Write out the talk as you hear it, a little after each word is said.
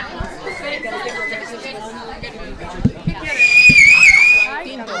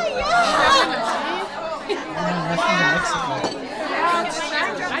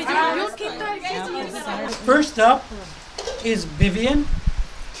First up is Vivian.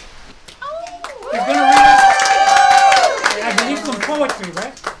 You're going to read us, I believe, some poetry,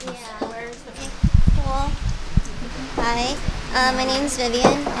 right? Yeah. Cool. Hi, my name's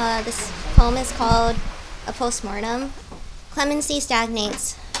Vivian. This poem is called A Postmortem. Clemency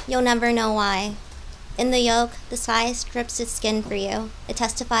stagnates. You'll never know why. In the yoke, the sky strips its skin for you. It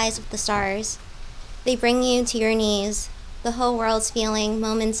testifies with the stars. They bring you to your knees. The whole world's feeling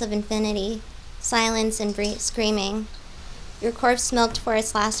moments of infinity, silence and screaming. Your corpse milked for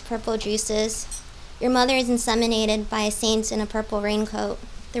its last purple juices. Your mother is inseminated by a saint in a purple raincoat.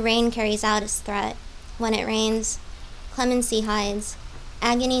 The rain carries out its threat. When it rains, clemency hides.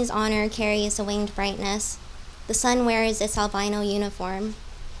 Agony's honor carries a winged brightness. The sun wears its albino uniform.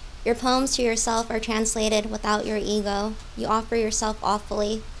 Your poems to yourself are translated without your ego. You offer yourself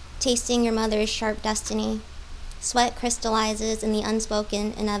awfully, tasting your mother's sharp destiny. Sweat crystallizes in the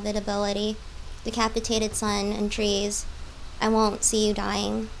unspoken inevitability. Decapitated sun and trees. I won't see you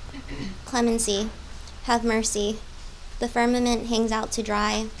dying. Clemency, have mercy. The firmament hangs out to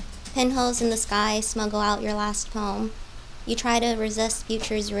dry. Pinholes in the sky smuggle out your last poem. You try to resist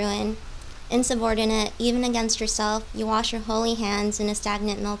future's ruin. Insubordinate, even against yourself, you wash your holy hands in a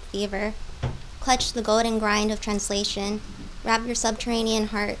stagnant milk fever. Clutch the golden grind of translation. Wrap your subterranean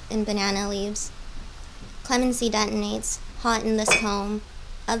heart in banana leaves. Clemency detonates, hot in this poem.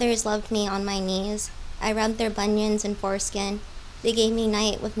 Others loved me on my knees. I rubbed their bunions and foreskin. They gave me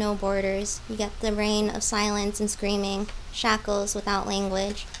night with no borders. You get the reign of silence and screaming, shackles without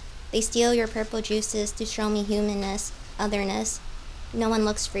language. They steal your purple juices to show me humanness, otherness. No one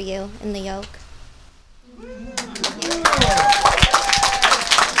looks for you in the yoke.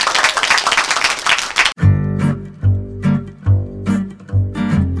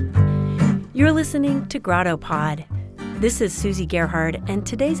 You're listening to Grotto Pod. This is Susie Gerhard, and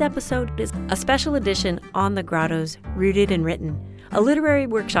today's episode is a special edition on the Grotto's Rooted and Written, a literary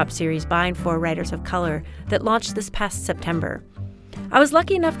workshop series by and for writers of color that launched this past September. I was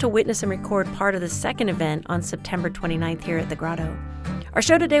lucky enough to witness and record part of the second event on September 29th here at the Grotto. Our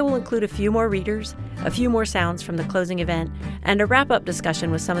show today will include a few more readers, a few more sounds from the closing event, and a wrap-up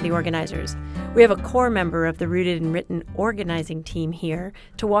discussion with some of the organizers. We have a core member of the Rooted and Written organizing team here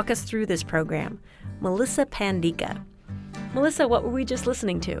to walk us through this program, Melissa Pandika. Melissa, what were we just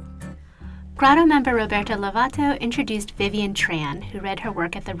listening to? Grotto member Roberta Lovato introduced Vivian Tran, who read her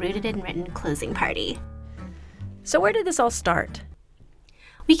work at the Rooted and Written closing party. So where did this all start?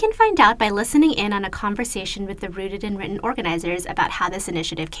 We can find out by listening in on a conversation with the Rooted and Written organizers about how this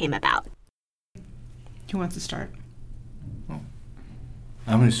initiative came about. Who wants to start?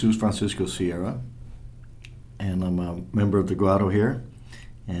 I'm Jesus Francisco Sierra, and I'm a member of the Grotto here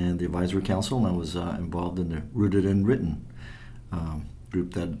and the Advisory Council, and I was involved in the Rooted and Written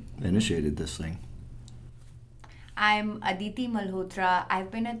group that initiated this thing. I'm Aditi Malhotra.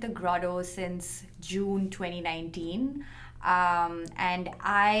 I've been at the Grotto since June 2019. And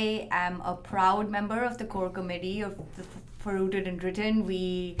I am a proud member of the core committee for Rooted and Written.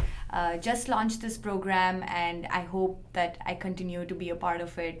 We just launched this program, and I hope that I continue to be a part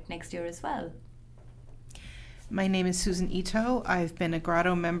of it next year as well. My name is Susan Ito. I've been a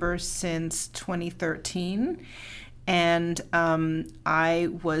Grotto member since 2013, and I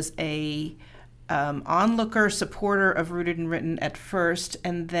was a onlooker supporter of Rooted and Written at first,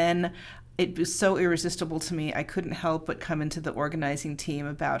 and then it was so irresistible to me, I couldn't help but come into the organizing team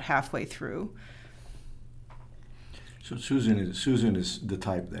about halfway through. So Susan is the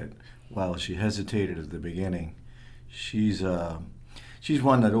type that, while she hesitated at the beginning, she's one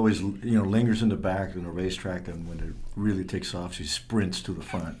that always lingers in the back in a racetrack, and when it really takes off, she sprints to the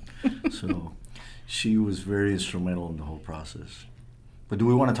front. So she was very instrumental in the whole process. But do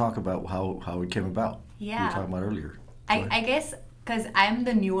we want to talk about how it came about? Yeah. We were talking about earlier. I guess because I'm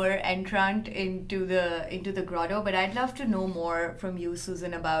the newer entrant into the Grotto, but I'd love to know more from you,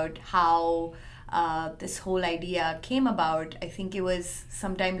 Susan, about how this whole idea came about. I think it was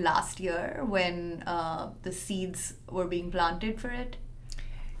sometime last year when the seeds were being planted for it.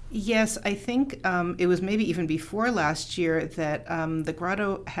 Yes, I think it was maybe even before last year that the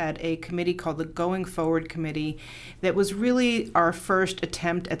Grotto had a committee called the Going Forward Committee that was really our first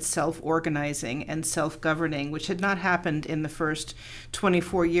attempt at self-organizing and self-governing, which had not happened in the first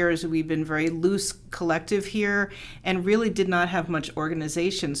 24 years. We've been very loose collective here and really did not have much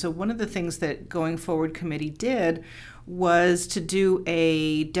organization. So one of the things that Going Forward Committee did was to do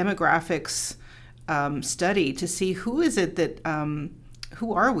a demographics study to see who is it that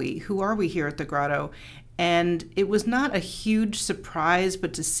who are we? Who are we here at the Grotto? And it was not a huge surprise,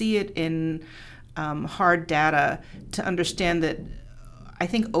 but to see it in hard data, to understand that I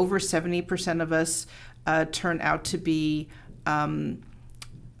think over 70% of us turn out to be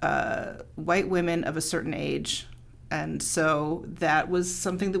white women of a certain age. And so that was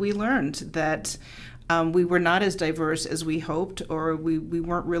something that we learned, that we were not as diverse as we hoped, or we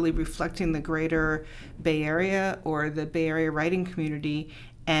weren't really reflecting the greater Bay Area or the Bay Area writing community.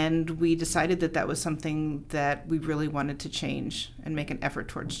 And we decided that that was something that we really wanted to change and make an effort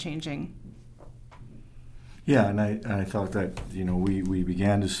towards changing. Yeah, and I thought that, we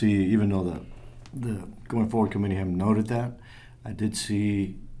began to see, even though the Going Forward Committee hadn't noted that, I did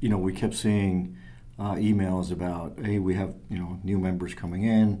see, we kept seeing emails about, hey, we have, new members coming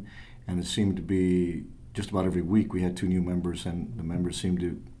in, and it seemed to be just about every week we had 2 new members, and the members seemed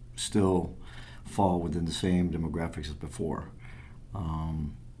to still fall within the same demographics as before.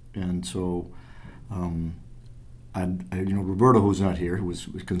 And so, Roberto, who's not here, who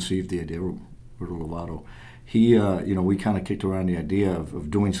conceived the idea, Roberto Lovato, he, we kind of kicked around the idea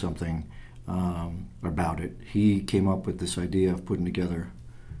of doing something about it. He came up with this idea of putting together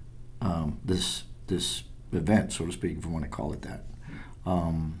this event, so to speak, if you want to call it that.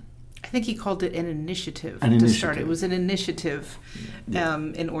 I think he called it an initiative start. It was an initiative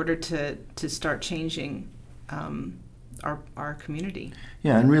in order to start changing our community.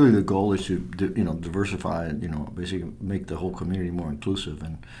 Yeah, and really the goal is to diversify, basically make the whole community more inclusive.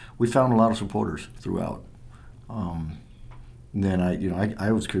 And we found a lot of supporters throughout. Then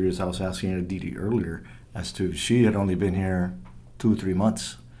I was curious. I was asking Aditi earlier as to, she had only been here 2 or 3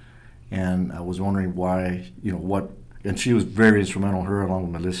 months, and I was wondering why, and she was very instrumental. Her, along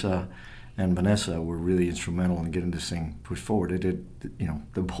with Melissa and Vanessa, were really instrumental in getting this thing pushed forward. They did,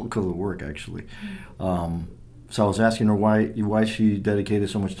 the bulk of the work, actually. So I was asking her why she dedicated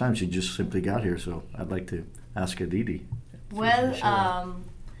so much time. She just simply got here, so I'd like to ask Aditi. Well,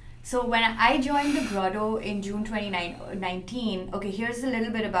 so when I joined the Grotto in June 2019, okay, here's a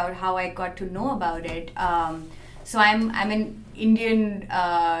little bit about how I got to know about it. So I'm an Indian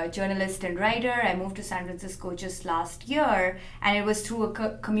journalist and writer. I moved to San Francisco just last year, and it was through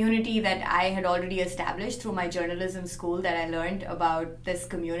a community that I had already established through my journalism school that I learned about this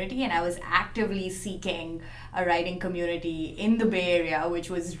community, and I was actively seeking a writing community in the Bay Area, which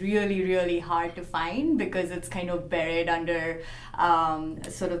was really, really hard to find because it's kind of buried under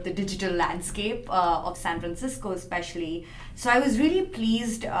sort of the digital landscape of San Francisco especially. So I was really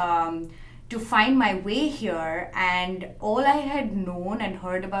pleased to find my way here, and all I had known and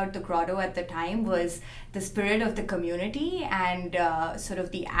heard about the Grotto at the time was the spirit of the community and sort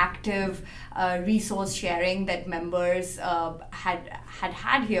of the active resource sharing that members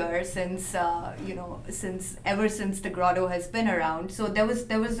had here since ever since the Grotto has been around. So there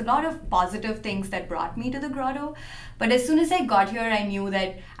was a lot of positive things that brought me to the Grotto. But as soon as I got here, I knew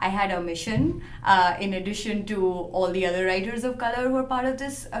that I had a mission, in addition to all the other writers of color who are part of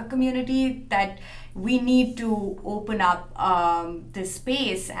this community, that we need to open up this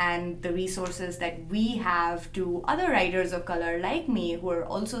space and the resources that we have to other writers of color like me who are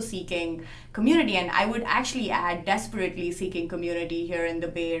also seeking community. And I would actually add desperately seeking community here in the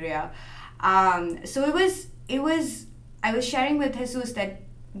Bay Area. So I was sharing with Jesus that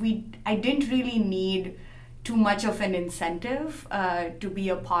I didn't really need too much of an incentive to be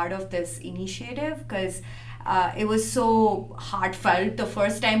a part of this initiative, because it was so heartfelt. The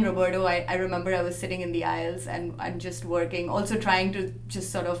first time, Roberto, I remember I was sitting in the aisles and just working, also trying to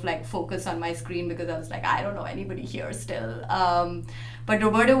just sort of like focus on my screen because I was like, I don't know anybody here still. But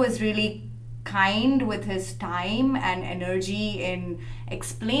Roberto was really kind with his time and energy in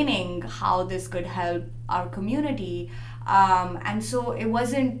explaining how this could help our community. And so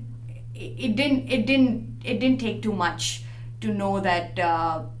it didn't take too much to know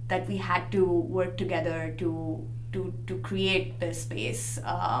that we had to work together to create this space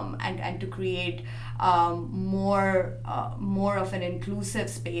and to create more of an inclusive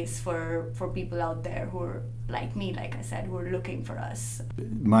space for people out there who are like me, like I said, who are looking for us.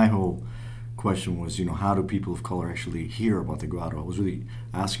 My whole question was, how do people of color actually hear about the Grotto? I was really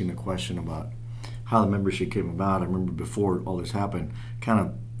asking the question about how the membership came about. I remember before all this happened, kind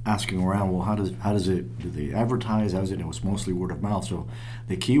of asking around, well, how does it, do they advertise? How is it? And it was mostly word of mouth. So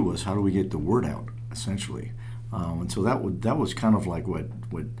the key was, how do we get the word out, essentially? And so that was kind of like what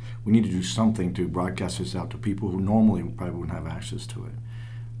we need to do, something to broadcast this out to people who normally probably wouldn't have access to it.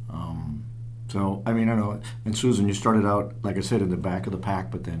 So, I mean, I don't know. And Susan, you started out, like I said, in the back of the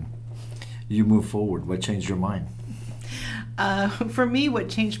pack, but then you moved forward. What changed your mind? For me, what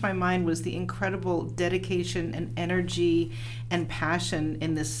changed my mind was the incredible dedication and energy and passion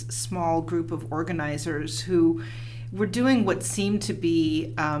in this small group of organizers who were doing what seemed to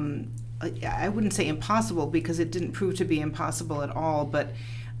be, I wouldn't say impossible because it didn't prove to be impossible at all, but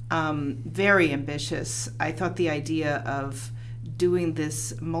very ambitious. I thought the idea of doing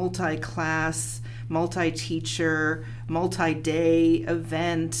this multi-class, multi-teacher, multi-day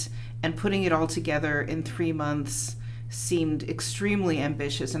event and putting it all together in 3 months seemed extremely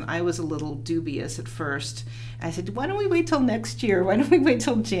ambitious, and I was a little dubious at first. I said, why don't we wait till next year? Why don't we wait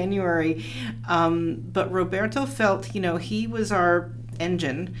till January? But Roberto felt, he was our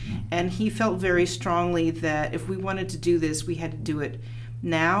engine, and he felt very strongly that if we wanted to do this, we had to do it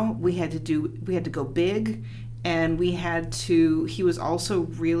now. We had to go big, and he was also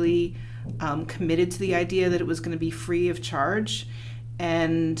really committed to the idea that it was going to be free of charge.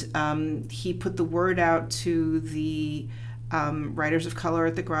 And he put the word out to the writers of color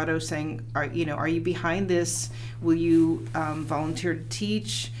at the Grotto saying, are you behind this? Will you volunteer to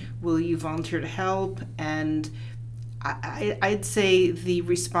teach? Will you volunteer to help? And I'd say the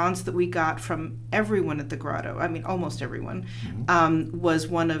response that we got from everyone at the Grotto, almost everyone, was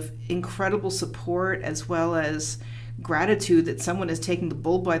one of incredible support as well as gratitude that someone is taking the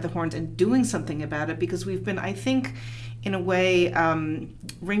bull by the horns and doing something about it, because we've been, I think, in a way,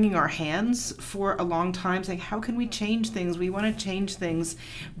 wringing our hands for a long time, saying, how can we change things? We want to change things.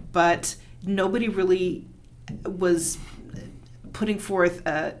 But nobody really was putting forth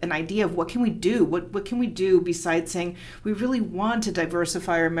an idea of what can we do? What can we do besides saying, we really want to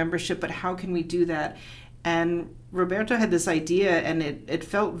diversify our membership, but how can we do that? And Roberto had this idea, and it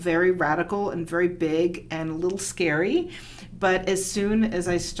felt very radical and very big and a little scary. But as soon as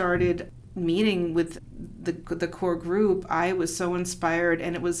I started meeting with the core group, I was so inspired,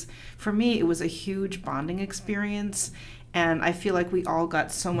 and for me it was a huge bonding experience, and I feel like we all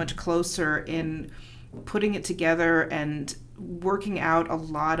got so much closer in putting it together and working out a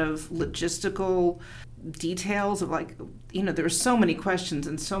lot of logistical details of there were so many questions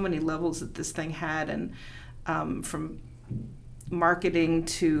and so many levels that this thing had, and from marketing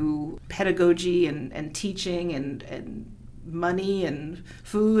to pedagogy and teaching and money and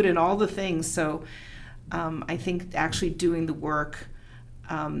food and all the things. So I think actually doing the work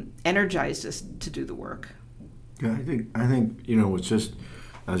energized us to do the work. Yeah, I think it's just,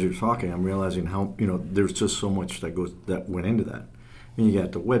 as you're talking, I'm realizing how there's just so much that went into that. You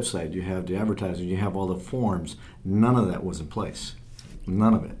got the website, you have the advertising, you have all the forms. None of that was in place.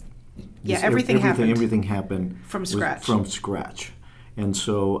 None of it. Yeah, everything happened from scratch. And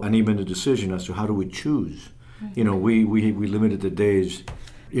so, and even the decision as to how do we choose. We limited the days.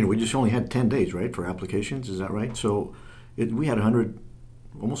 We just only had 10 days, right, for applications. Is that right? So we had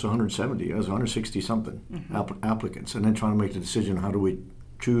almost 170. It was 160 something applicants, and then trying to make the decision, how do we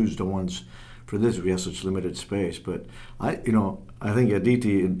choose the ones for this? We have such limited space. But I think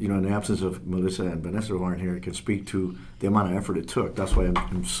Aditi, in the absence of Melissa and Vanessa who aren't here, can speak to the amount of effort it took. That's why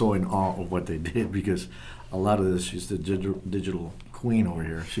I'm so in awe of what they did, because a lot of this, she's the digital queen over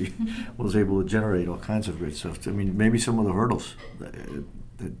here. She was able to generate all kinds of great stuff. Maybe some of the hurdles that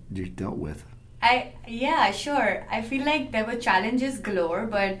you dealt with. Yeah, sure. I feel like there were challenges galore,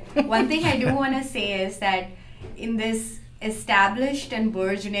 but one thing I do want to say is that in this established and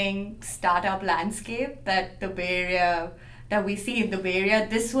burgeoning startup landscape that we see in the Bay Area,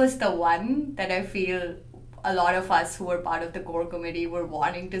 this was the one that I feel a lot of us who were part of the core committee were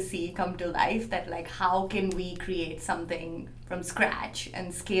wanting to see come to life, that how can we create something from scratch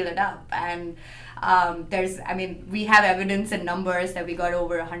and scale it up. And we have evidence and numbers that we got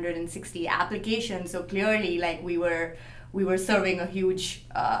over 160 applications, so clearly we were serving a huge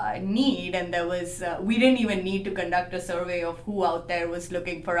need, and there was we didn't even need to conduct a survey of who out there was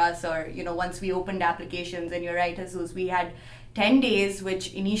looking for us, or once we opened applications. And you're right, Jesus, we had 10 days,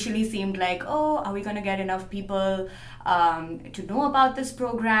 which initially seemed like, are we going to get enough people to know about this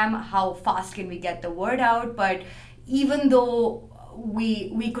program? How fast can we get the word out? But even though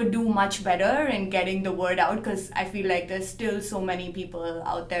we could do much better in getting the word out, because I feel like there's still so many people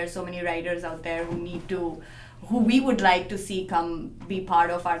out there, so many writers out there who we would like to see come be part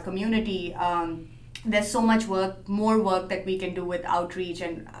of our community. There's so much more work that we can do with outreach,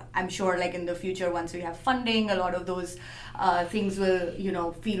 and I'm sure in the future, once we have funding, a lot of those things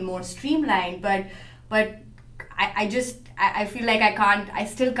will feel more streamlined. But I feel like I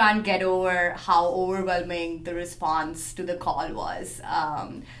still can't get over how overwhelming the response to the call was.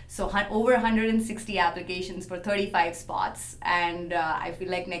 So over 160 applications for 35 spots, and I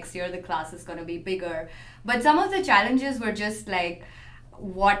feel like next year the class is going to be bigger. But some of the challenges were just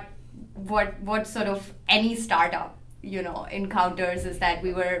what sort of any startup encounters is that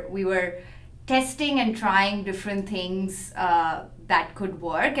we were testing and trying different things that could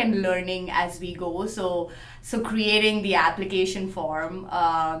work and learning as we go. So creating the application form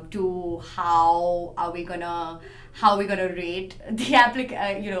to how are we gonna rate the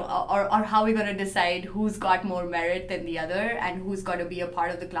or how we're gonna decide who's got more merit than the other and who's got to be a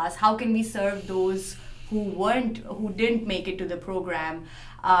part of the class. How can we serve those who didn't make it to the program?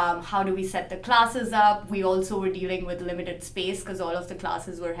 How do we set the classes up? We also were dealing with limited space because all of the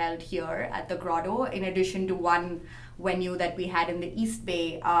classes were held here at the Grotto, in addition to one venue that we had in the East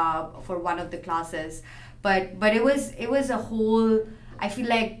Bay for one of the classes. But it was a whole, I feel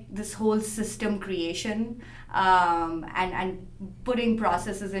like this whole system creation and putting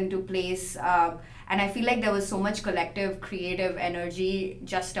processes into place. And I feel like there was so much collective creative energy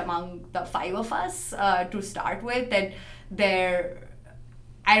just among the five of us to start with that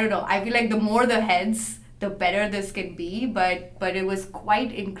I don't know, I feel like the more the heads, the better this can be, but it was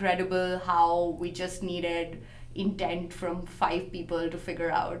quite incredible how we just needed intent from 5 people to figure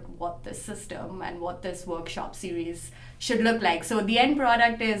out what this system and what this workshop series should look like. So the end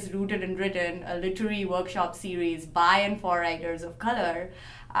product is Rooted and Written, a literary workshop series by and for writers of color,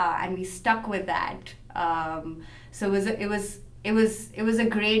 and we stuck with that. So it was a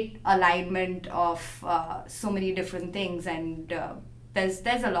great alignment of so many different things, and there's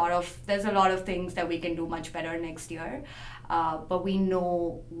a lot of things that we can do much better next year, but we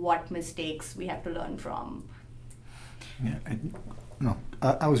know what mistakes we have to learn from. Yeah,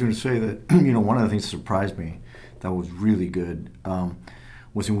 I was going to say that one of the things that surprised me that was really good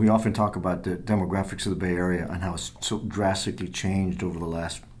was when we often talk about the demographics of the Bay Area and how it's so drastically changed over the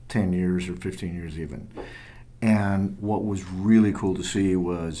last 10 years or 15 years even. And what was really cool to see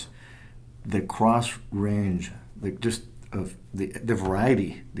was the cross range, just of the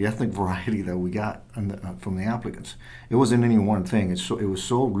variety, the ethnic variety that we got from the applicants. It wasn't any one thing. It was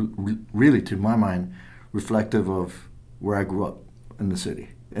so really, to my mind, reflective of where I grew up in the city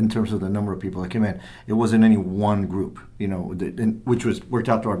in terms of the number of people that came in. It wasn't any one group, which worked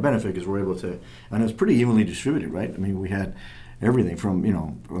out to our benefit because we're able to, and it was pretty evenly distributed, right? I mean, we had everything from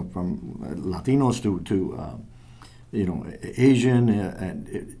Latinos to Asian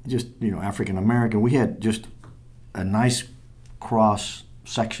and just African American. We had just a nice cross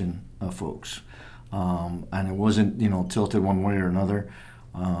section of folks, and it wasn't tilted one way or another.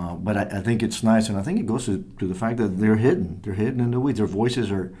 But I think it's nice, and I think it goes to the fact that they're hidden in the weeds. Their voices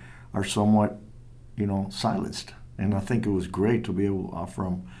are somewhat silenced, and I think it was great to be able to offer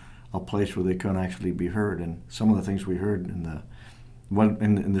them a place where they can actually be heard. And some of the things we heard in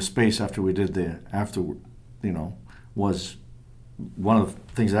the space after we did was one of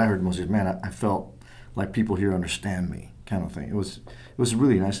the things that I heard most is, man, I felt like people here understand me, kind of thing. It was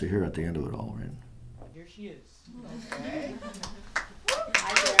really nice to hear at the end of it all, right? Here she is. Okay.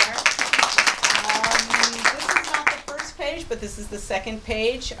 Hi there. This is not the first page, but this is the second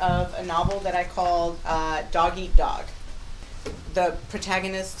page of a novel that I called Dog Eat Dog. The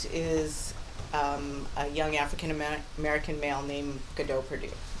protagonist is a young African American male named Godot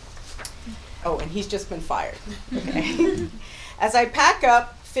Perdue. Oh, and he's just been fired. Okay. As I pack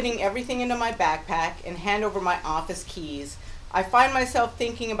up, fitting everything into my backpack, and hand over my office keys, I find myself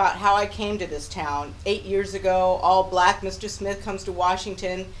thinking about how I came to this town. 8 years ago, all black Mr. Smith comes to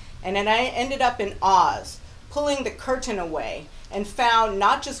Washington, and then I ended up in Oz, pulling the curtain away, and found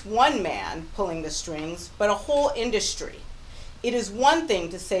not just one man pulling the strings, but a whole industry. It is one thing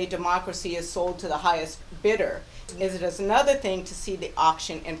to say democracy is sold to the highest bidder. It is another thing to see the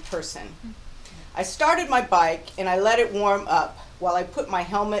auction in person. I started my bike, and I let it warm up while I put my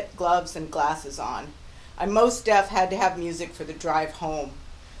helmet, gloves, and glasses on. I most deaf had to have music for the drive home.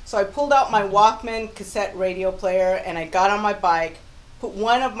 So I pulled out my Walkman cassette radio player, and I got on my bike, put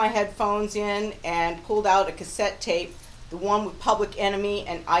one of my headphones in, and pulled out a cassette tape, the one with Public Enemy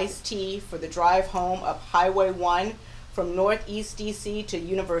and Ice-T, for the drive home up Highway 1 from Northeast DC to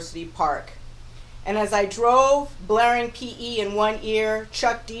University Park. And as I drove, blaring PE in one ear,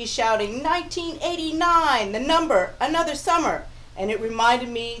 Chuck D shouting, 1989, the number, another summer. And it reminded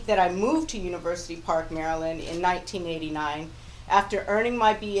me that I moved to University Park, Maryland in 1989 after earning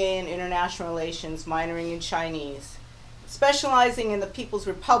my BA in International Relations, minoring in Chinese, specializing in the People's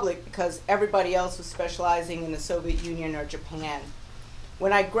Republic because everybody else was specializing in the Soviet Union or Japan.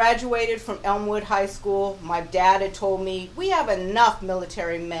 When I graduated from Elmwood High School, my dad had told me, we have enough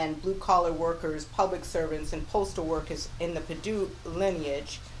military men, blue-collar workers, public servants, and postal workers in the Purdue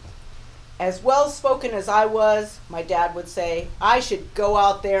lineage. As well-spoken as I was, my dad would say, I should go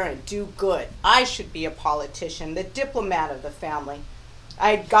out there and do good. I should be a politician, the diplomat of the family.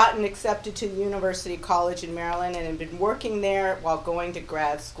 I had gotten accepted to University College in Maryland and had been working there while going to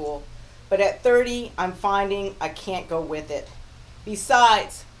grad school. But at 30, I'm finding I can't go with it.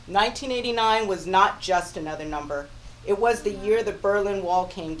 Besides, 1989 was not just another number. It was the year the Berlin Wall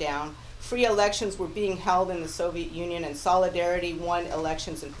came down. Free elections were being held in the Soviet Union, and Solidarity won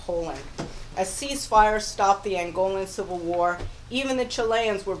elections in Poland. A ceasefire stopped the Angolan Civil War. Even the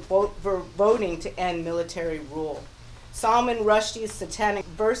Chileans were voting to end military rule. Salman Rushdie's Satanic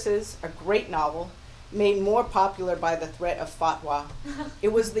Verses, a great novel, made more popular by the threat of fatwa.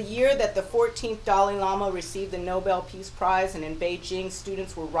 It was the year that the 14th Dalai Lama received the Nobel Peace Prize, and in Beijing,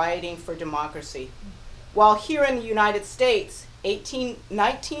 students were rioting for democracy. While here in the United States,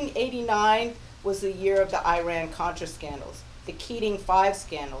 1989 was the year of the Iran-Contra scandals, the Keating 5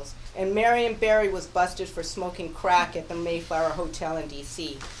 scandals, and Marion Barry was busted for smoking crack at the Mayflower Hotel in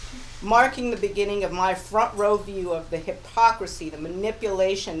D.C., marking the beginning of my front row view of the hypocrisy, the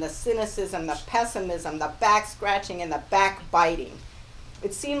manipulation, the cynicism, the pessimism, the back-scratching, and the backbiting.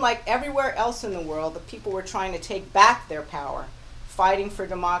 It seemed like everywhere else in the world, the people were trying to take back their power, fighting for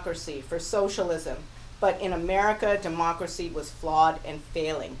democracy, for socialism. But in America, democracy was flawed and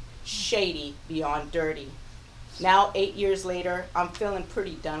failing, shady beyond dirty. Now, 8 years later, I'm feeling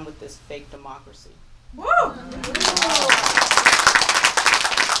pretty done with this fake democracy. Woo!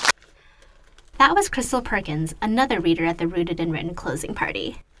 That was Crystal Perkins, another reader at the Rooted and Written closing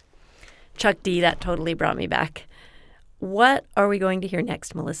party. Chuck D, that totally brought me back. What are we going to hear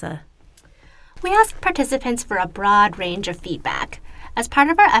next, Melissa? We asked participants for a broad range of feedback. As part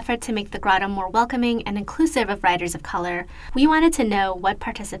of our effort to make the Grotto more welcoming and inclusive of writers of color, we wanted to know what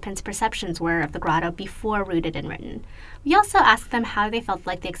participants' perceptions were of the Grotto before Rooted and Written. We also asked them how they felt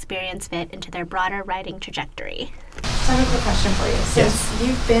like the experience fit into their broader writing trajectory. So I have a quick question for you. Since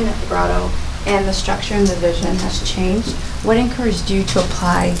you've been at the Grotto and the structure and the vision has changed, what encouraged you to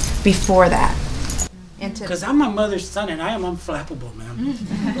apply before that? Because I'm my mother's son and I am unflappable, man.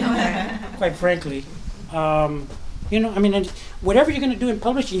 Quite frankly. And whatever you're going to do in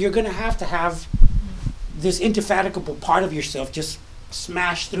publishing, you're going to have this indefatigable part of yourself just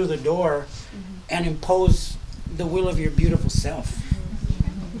smash through the door and impose the will of your beautiful self.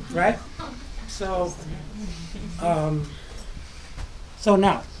 Right? So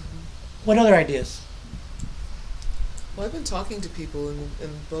now, what other ideas? Well, I've been talking to people in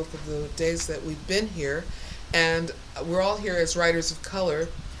both of the days that we've been here, and we're all here as writers of color,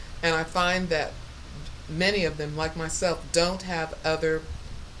 and I find that many of them, like myself, don't have other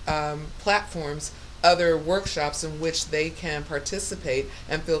platforms, other workshops in which they can participate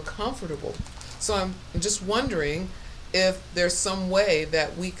and feel comfortable. So I'm just wondering if there's some way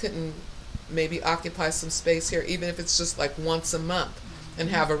that we couldn't maybe occupy some space here, even if it's just like once a month, and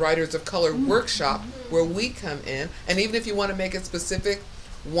have a Writers of Color workshop where we come in. And even if you want to make it specific,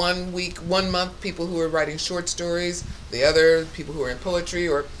 1 week, 1 month, people who are writing short stories, the other people who are in poetry,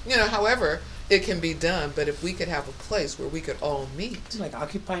 or, however it can be done. But if we could have a place where we could all meet. Like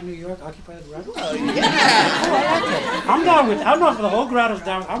Occupy New York, Occupy the Grotto? Oh, yeah. I'm down with it. I don't know if the whole Grotto's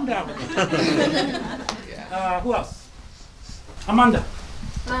down. I'm down with it. Yeah. Who else? Amanda.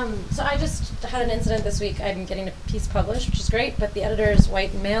 So I just had an incident this week. I'm getting a piece published, which is great, but the editor is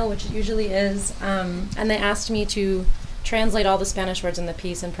white and male, which it usually is, and they asked me to translate all the Spanish words in the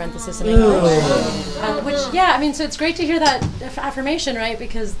piece in parentheses in English. So it's great to hear that affirmation, right?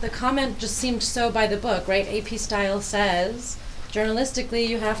 Because the comment just seemed so by the book, right? AP Style says, journalistically,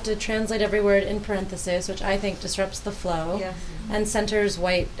 you have to translate every word in parentheses, which I think disrupts the flow, and centers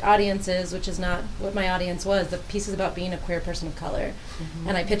white audiences, which is not what my audience was. The piece is about being a queer person of color,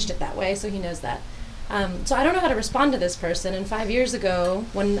 and I pitched it that way, so he knows that. So I don't know how to respond to this person, and 5 years ago,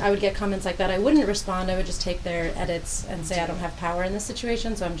 when I would get comments like that, I wouldn't respond. I would just take their edits and say I don't have power in this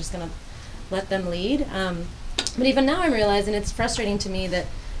situation, so I'm just going to let them lead. But even now I'm realizing it's frustrating to me that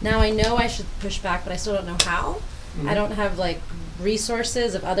now I know I should push back, but I still don't know how. I don't have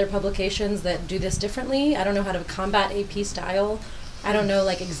resources of other publications that do this differently. I don't know how to combat AP Style. I don't know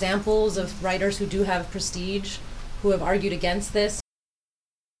examples of writers who do have prestige who have argued against this.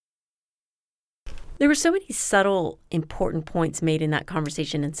 There were so many subtle, important points made in that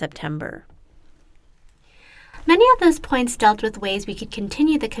conversation in September. Many of those points dealt with ways we could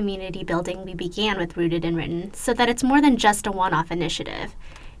continue the community building we began with Rooted and Written, so that it's more than just a one-off initiative.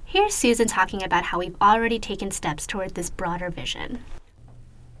 Here's Susan talking about how we've already taken steps toward this broader vision.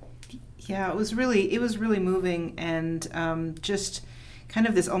 Yeah, it was really moving, and just kind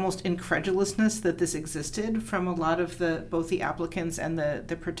of this almost incredulousness that this existed from a lot of both the applicants and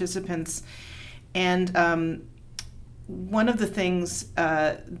the participants. And one of the things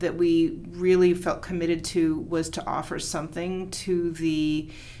that we really felt committed to was to offer something to the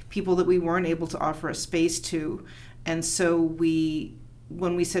people that we weren't able to offer a space to. And so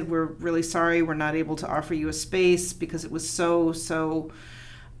when we said we're really sorry we're not able to offer you a space because it was so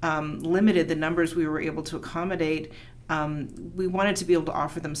limited, the numbers we were able to accommodate, we wanted to be able to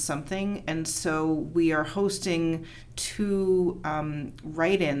offer them something. And so we are hosting 2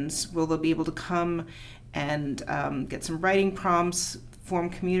 write-ins where they'll be able to come and get some writing prompts, form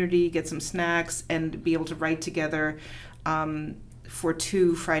community, get some snacks, and be able to write together for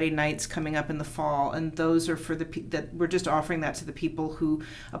 2 Friday nights coming up in the fall. And those are for that we're just offering that to the people who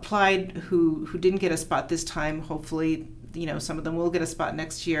applied, who didn't get a spot this time. Hopefully, some of them will get a spot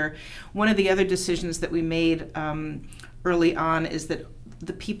next year. One of the other decisions that we made early on is that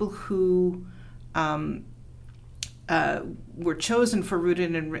the people who were chosen for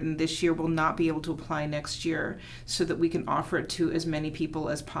Rooted and Written this year will not be able to apply next year, so that we can offer it to as many people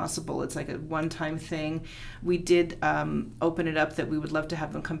as possible. It's like a one-time thing. We did open it up that we would love to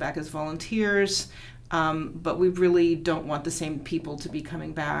have them come back as volunteers, but we really don't want the same people to be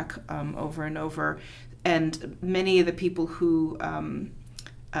coming back over and over. And many of the people who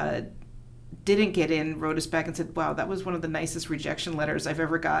didn't get in wrote us back and said, wow, that was one of the nicest rejection letters I've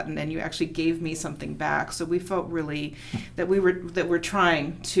ever gotten, and you actually gave me something back. So we felt really that we're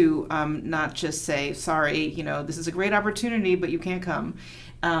trying to not just say, sorry, this is a great opportunity, but you can't come.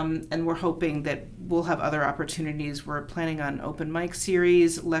 And we're hoping that we'll have other opportunities. We're planning on open mic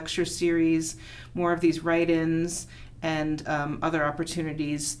series, lecture series, more of these write-ins, and other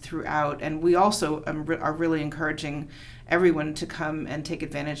opportunities throughout. And we also are really encouraging everyone to come and take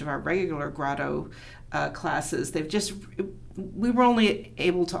advantage of our regular Grotto classes. We were only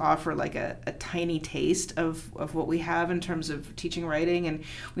able to offer like a tiny taste of what we have in terms of teaching writing, and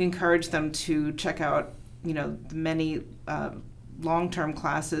we encourage them to check out, the many long-term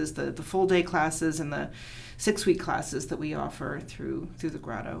classes, the full day classes and the 6-week classes that we offer through the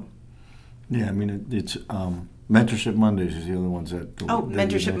Grotto. Yeah, I mean, it's Mentorship Mondays is the other ones that...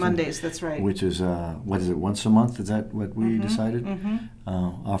 Mentorship Mondays, that's right. Which is, what is it, once a month? Is that what we decided? Mm-hmm.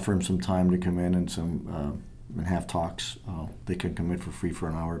 Offer them some time to come in and and have talks. They can come in for free for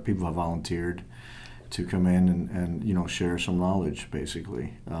an hour. People have volunteered to come in and share some knowledge,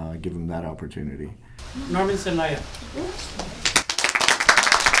 basically. Give them that opportunity. Norman Zelaya.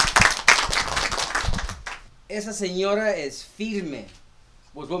 Esa señora es firme,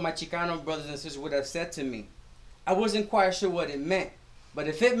 was what my Chicano brothers and sisters would have said to me. I wasn't quite sure what it meant, but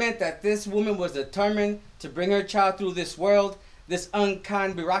if it meant that this woman was determined to bring her child through this world, this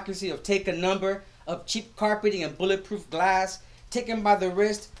unkind bureaucracy of take a number, of cheap carpeting and bulletproof glass, taken by the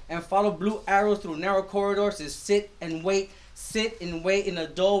wrist and follow blue arrows through narrow corridors to sit and wait in a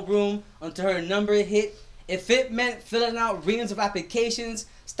dull room until her number hit, if it meant filling out reams of applications,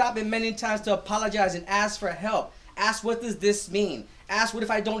 stopping many times to apologize and ask for help, ask what does this mean, ask what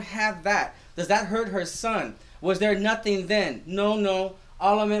if I don't have that, does that hurt her son? Was there nothing then? No.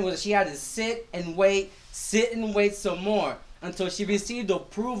 All I meant was she had to sit and wait some more until she received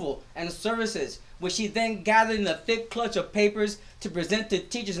approval and services, which she then gathered in a thick clutch of papers to present to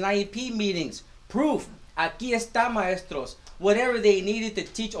teachers in IEP meetings. Proof. Aquí está, maestros. Whatever they needed to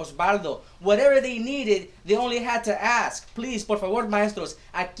teach Osvaldo, whatever they needed, they only had to ask. Please, por favor, maestros,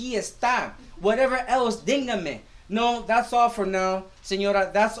 aquí está. Whatever else, dígame. No, that's all for now,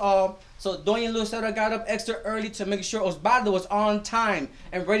 señora, that's all. So Doña Lucero got up extra early to make sure Osvaldo was on time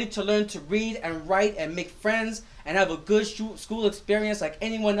and ready to learn to read and write and make friends and have a good school experience like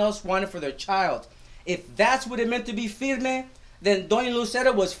anyone else wanted for their child. If that's what it meant to be firme, then Doña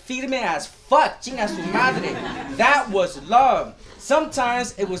Lucero was firme as fuck, chinga su madre. That was love.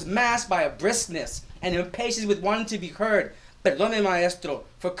 Sometimes it was masked by a briskness and impatience with wanting to be heard, perdone maestro,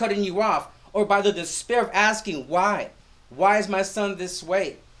 for cutting you off, or by the despair of asking why. Why is my son this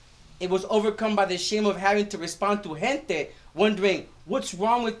way? It was overcome by the shame of having to respond to gente, wondering, what's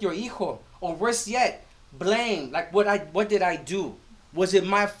wrong with your hijo? Or worse yet, blame, like what did I do? Was it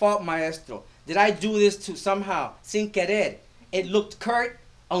my fault, maestro? Did I do this to somehow, sin querer? It looked curt,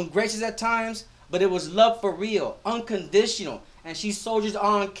 ungracious at times, but it was love for real, unconditional, and she soldiered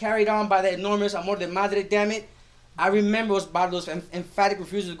on, carried on by that enormous amor de madre, damn it. I remember Osvaldo's emphatic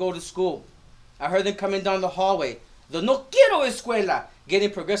refusal to go to school. I heard them coming down the hallway. The no quiero escuela,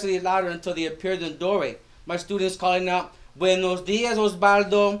 getting progressively louder until they appeared in the doorway. My students calling out, buenos dias,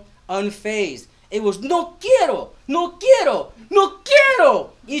 Osvaldo, unfazed. It was no quiero, no quiero, no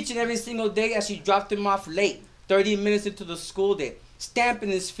quiero, each and every single day as she dropped him off late, 30 minutes into the school day, stamping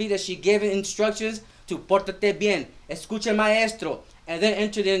his feet as she gave him instructions to pórtate bien, escucha maestro, and then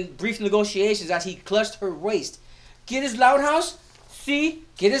entered in brief negotiations as he clutched her waist. ¿Quieres loud house? Sí.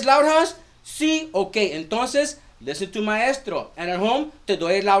 ¿Quieres loud house? Sí. Okay, entonces, listen to maestro. And at home, te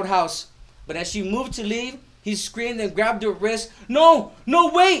doy loud house. But as she moved to leave, he screamed and grabbed her wrist. No,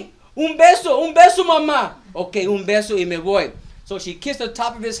 wait. Un beso, mamá. Okay, un beso y me voy. So she kissed the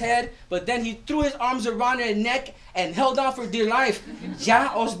top of his head, but then he threw his arms around her neck and held on for dear life.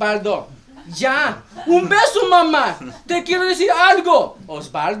 Ya, Osvaldo. Ya. Un beso, mamá. Te quiero decir algo.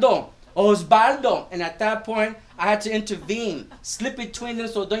 Osvaldo. And at that point, I had to intervene, slip between them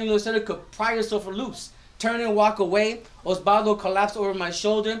so Doña Lucero could pry herself loose. Turn and walk away. Osvaldo collapsed over my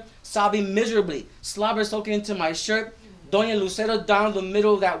shoulder, sobbing miserably, slobber soaking into my shirt. Doña Lucero down the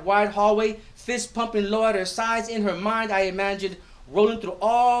middle of that wide hallway, fist pumping low at her sides. In her mind, I imagined rolling through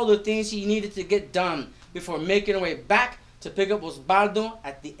all the things she needed to get done before making her way back to pick up Osvaldo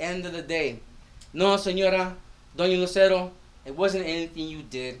at the end of the day. No, señora, Doña Lucero, it wasn't anything you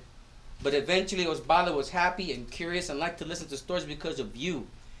did. But eventually Osvaldo was happy and curious and liked to listen to stories because of you.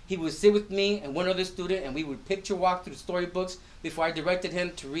 He would sit with me and one other student and we would picture walk through storybooks before I directed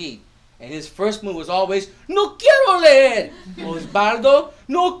him to read. And his first move was always, no quiero leer. Osvaldo,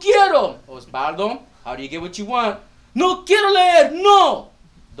 no quiero. Osvaldo, how do you get what you want? No quiero leer, no.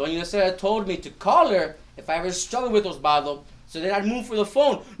 Doña Lucero told me to call her if I ever struggled with Osvaldo, so then I'd move for the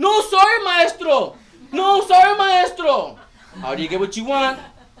phone. No, sorry, maestro. How do you get what you want?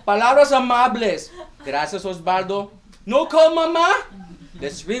 Palabras amables. Gracias, Osvaldo. No call mamá?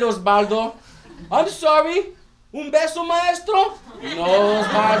 Let's read, Osvaldo. I'm sorry. Un beso, maestro? No,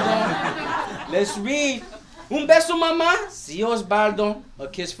 Osvaldo. Let's read. Un beso, mamá? Sí, Osvaldo. A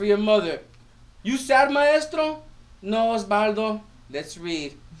kiss for your mother. You sad, maestro? No, Osvaldo. Let's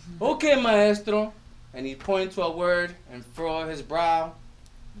read. Okay, maestro. And he pointed to a word and furrowed his brow.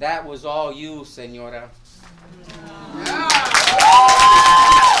 That was all you, señora.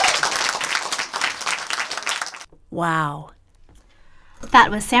 Wow.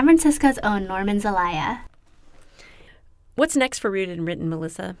 That was San Francisco's own Norman Zelaya. What's next for Rooted and Written,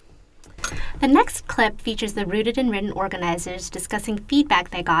 Melissa? The next clip features the Rooted and Written organizers discussing feedback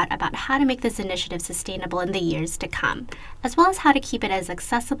they got about how to make this initiative sustainable in the years to come, as well as how to keep it as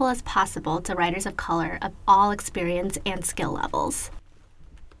accessible as possible to writers of color of all experience and skill levels.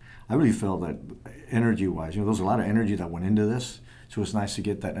 I really felt that energy-wise, there was a lot of energy that went into this, so it's nice to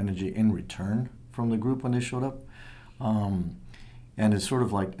get that energy in return from the group when they showed up. And it's sort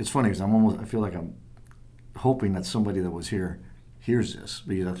of like, it's funny because I feel like I'm hoping that somebody that was here hears this,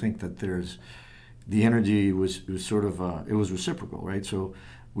 because I think that the energy was sort of, it was reciprocal, right? So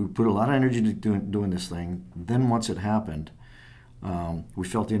we put a lot of energy into doing this thing. Then once it happened, we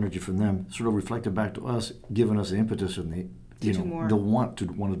felt the energy from them sort of reflected back to us, giving us the impetus and the want to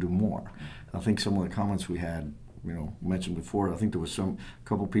do more. I think some of the comments we had, mentioned before, I think there was a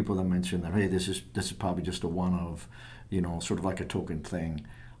couple people that mentioned that, hey, this is probably just a one-of, sort of like a token thing.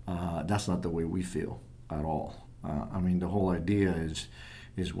 That's not the way we feel at all. The whole idea is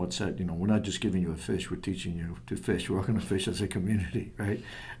what's that? We're not just giving you a fish; we're teaching you to fish. We're all going to fish as a community, right?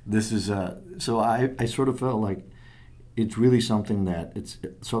 This is so. I sort of felt like it's really something that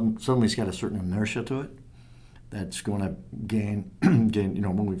suddenly it's got a certain inertia to it that's going to gain,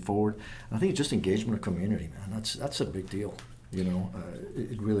 moving forward. And I think it's just engagement of community, man. That's a big deal.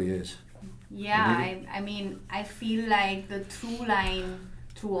 It really is. Yeah, I feel like the through line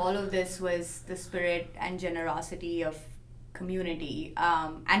through all of this was the spirit and generosity of community.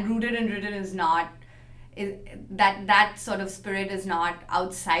 And Rooted and Written is not, that sort of spirit is not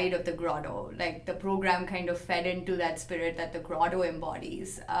outside of the grotto. Like the program kind of fed into that spirit that the grotto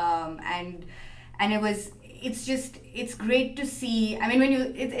embodies. And it's great to see.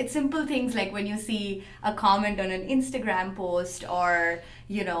 It's simple things like when you see a comment on an Instagram post or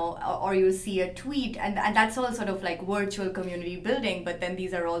you see a tweet, and that's all sort of like virtual community building, but then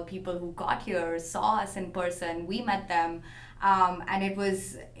these are all people who got here, saw us in person, we met them, and it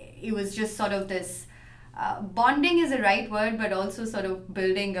was just sort of this bonding is a right word, but also sort of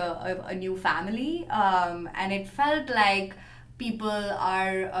building a new family, and it felt like people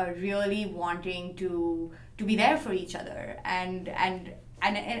are really wanting to be there for each other, and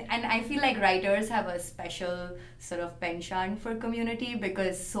I feel like writers have a special sort of penchant for community,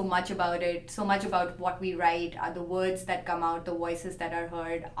 because so much about what we write are the words that come out, the voices that are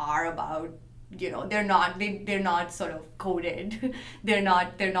heard are about, they're not sort of coded, they're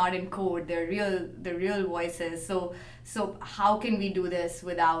not in code, they're real voices. So how can we do this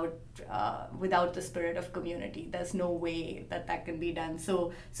without the spirit of community? There's no way that can be done.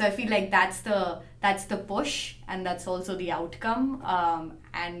 So I feel like that's the push, and that's also the outcome.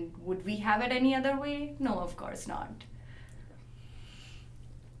 And would we have it any other way? No, of course not.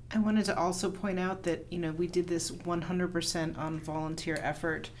 I wanted to also point out that, we did this 100% on volunteer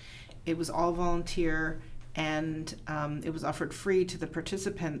effort. It was all volunteer, and it was offered free to the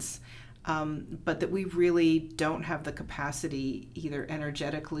participants, but that we really don't have the capacity, either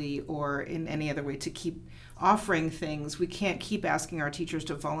energetically or in any other way, to keep offering things. We can't keep asking our teachers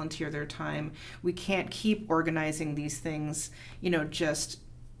to volunteer their time. We can't keep organizing these things, just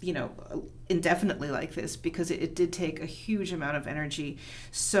indefinitely like this, because it did take a huge amount of energy.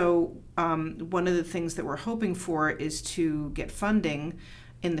 So one of the things that we're hoping for is to get funding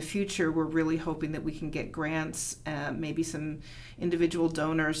in the future. We're really hoping that we can get grants, maybe some individual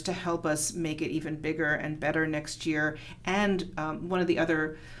donors to help us make it even bigger and better next year. And one of the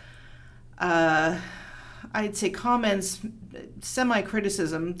other, I'd say, comments,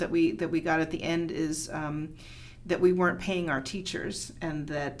 semi-criticism that we got at the end is that we weren't paying our teachers, and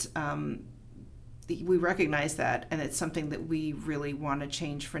that we recognize that, and it's something that we really want to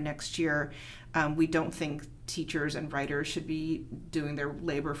change for next year. We don't think teachers and writers should be doing their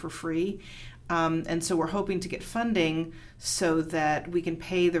labor for free. And so we're hoping to get funding so that we can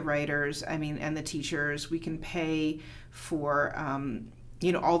pay the writers, and the teachers. We can pay for,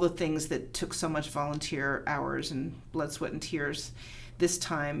 all the things that took so much volunteer hours and blood, sweat, and tears this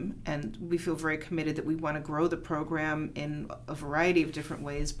time. And we feel very committed that we want to grow the program in a variety of different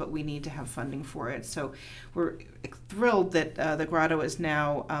ways, but we need to have funding for it. So we're thrilled that the Grotto is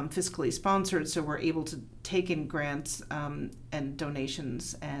now fiscally sponsored, so we're able to take in grants and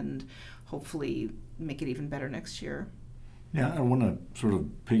donations and hopefully make it even better next year. Yeah, I want to sort of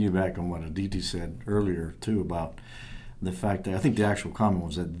piggyback on what Aditi said earlier too, about the fact that I think the actual comment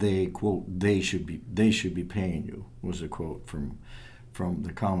was that they, quote, they should be paying you, was a quote from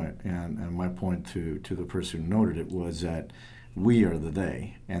the comment. And my point to the person who noted it was that we are the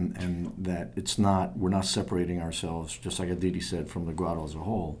they, and that we're not separating ourselves, just like Aditi said, from the Grotto as a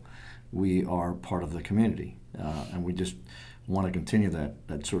whole. We are part of the community, and we just want to continue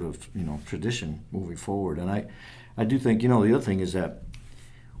that sort of tradition moving forward. And I do think the other thing is that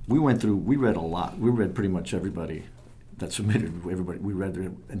we read a lot. We read pretty much everybody that submitted. Everybody we read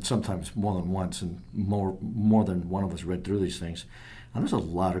it, and sometimes more than once, and more than one of us read through these things. And there's a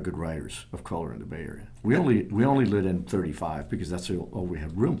lot of good writers of color in the Bay Area. We only let in 35 because that's all we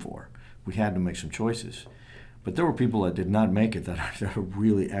had room for. We had to make some choices. But there were people that did not make it that are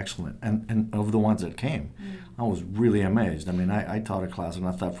really excellent. And of the ones that came, I was really amazed. I taught a class, and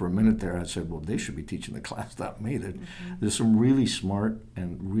I thought for a minute there, I said, well, they should be teaching the class, not me. There's some really smart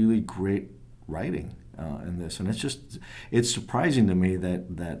and really great writing in this. And it's surprising to me that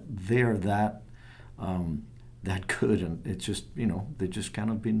they're that good, and it's just, they've just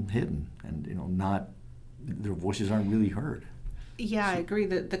kind of been hidden, and, their voices aren't really heard. Yeah, I agree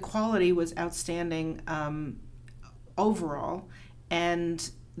that the quality was outstanding overall,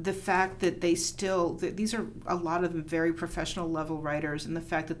 and the fact that these are a lot of them very professional level writers, and the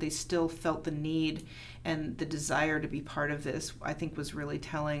fact that they still felt the need and the desire to be part of this, I think, was really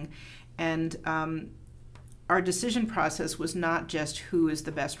telling. And our decision process was not just who is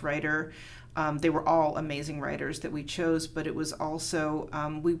the best writer. They were all amazing writers that we chose, but it was also,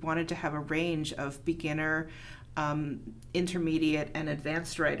 we wanted to have a range of beginner, intermediate, and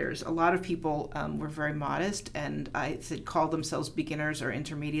advanced writers. A lot of people were very modest, and called themselves beginners or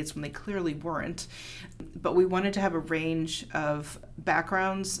intermediates when they clearly weren't. But we wanted to have a range of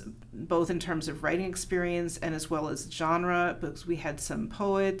backgrounds, both in terms of writing experience and as well as genre, because we had some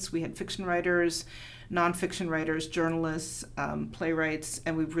poets, we had fiction writers, nonfiction writers, journalists, playwrights,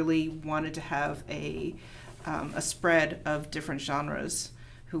 and we really wanted to have a spread of different genres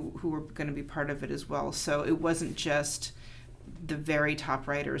who were going to be part of it as well. So it wasn't just the very top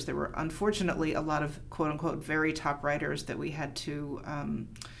writers. There were, unfortunately, a lot of quote-unquote very top writers that we had to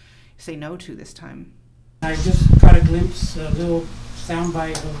say no to this time. I just got a glimpse, a little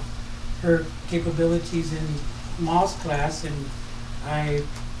soundbite of her capabilities in Ma's class, and I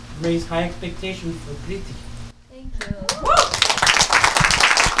raise high expectations for Priti. Thank you.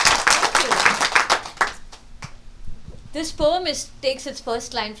 This poem takes its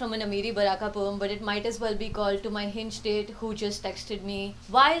first line from an Amiri Baraka poem, but it might as well be called To My Hinge Date Who Just Texted Me,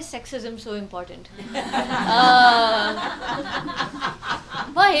 Why is Sexism So Important?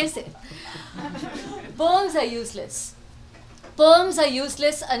 Why is it? Poems are useless. Poems are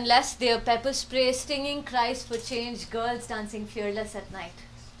useless unless they are pepper spray, stinging cries for change, girls dancing fearless at night.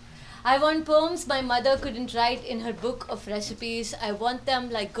 I want poems my mother couldn't write in her book of recipes. I want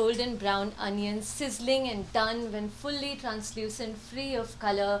them like golden brown onions, sizzling and done when fully translucent, free of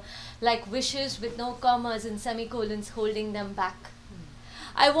color, like wishes with no commas and semicolons holding them back.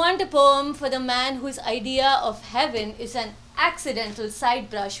 I want a poem for the man whose idea of heaven is an accidental side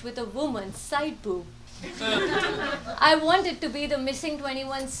brush with a woman's side boob. I want it to be the missing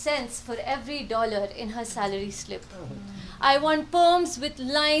 21 cents for every dollar in her salary slip. I want poems with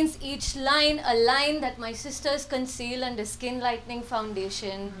lines, each line a line that my sisters conceal under skin lightening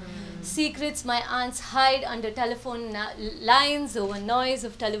foundation. Secrets my aunts hide under telephone lines over noise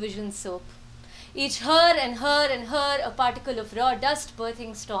of television soap. Each her and her and her, a particle of raw dust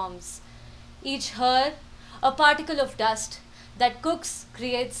birthing storms. Each her, a particle of dust that cooks,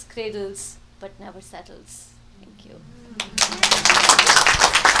 creates, cradles, but never settles. Thank you.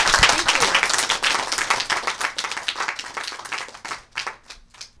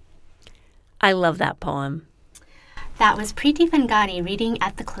 I love that poem. That was Preeti Vangani reading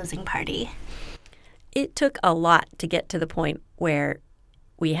at the closing party. It took a lot to get to the point where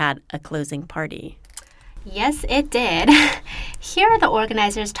we had a closing party. Yes, it did. Here are the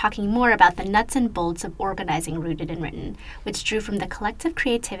organizers talking more about the nuts and bolts of organizing Rooted and Written, which drew from the collective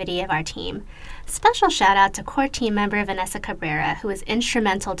creativity of our team. Special shout out to core team member Vanessa Cabrera, who was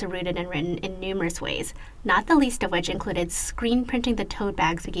instrumental to Rooted and Written in numerous ways, not the least of which included screen printing the tote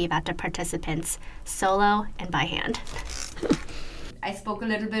bags we gave out to participants, solo and by hand. I spoke a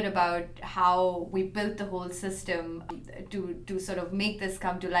little bit about how we built the whole system to sort of make this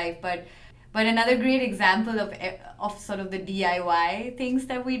come to life, but another great example of sort of the DIY things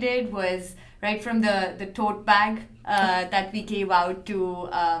that we did was right from the tote bag that we gave out to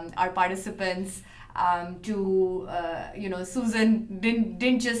our participants. Susan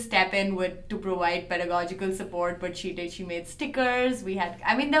didn't just step in to provide pedagogical support, but she made stickers.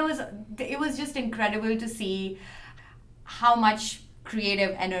 It was just incredible to see how much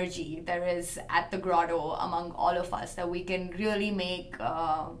creative energy there is at the Grotto among all of us, that we can really make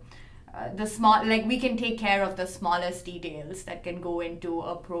we can take care of the smallest details that can go into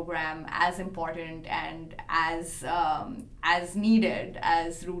a program as important and as needed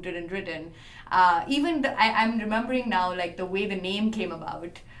as Rooted and Written. I'm remembering now, like, the way the name came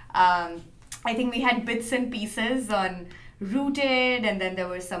about. I think we had bits and pieces on Rooted, and then there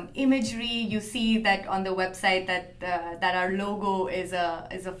was some imagery. You see that on the website that our logo is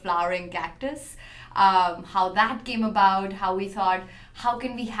a flowering cactus. How that came about, how we thought, how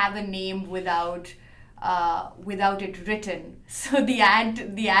can we have a name without it written? So the ad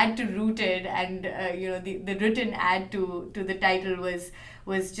to Rooted and the written ad to the title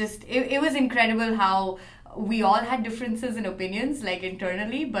was just it was incredible how we all had differences in opinions, like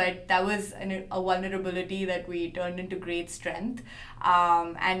internally, but that was a vulnerability that we turned into great strength.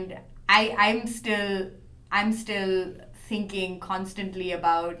 And I'm still thinking constantly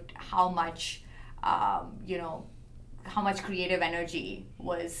about how much creative energy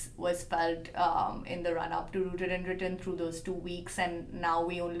was felt in the run up to Rooted and Written through those 2 weeks, and now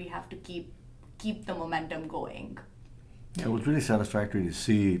we only have to keep the momentum going. Yeah, it was really satisfactory to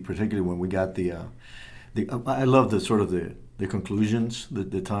see, particularly when we got I love the conclusions,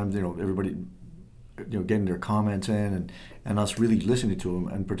 the times, everybody, getting their comments in and us really listening to them,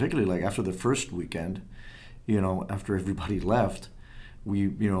 and particularly like after the first weekend, after everybody left,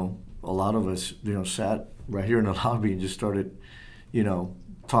 we, a lot of us, sat right here in the lobby and just started,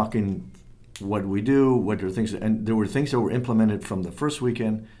 talking what we do, what there are things, and there were things that were implemented from the first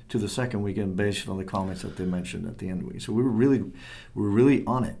weekend to the second weekend based on the comments that they mentioned at the end of the week. So we were really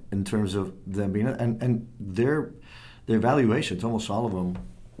on it in terms of them being, and their evaluations, almost all of them,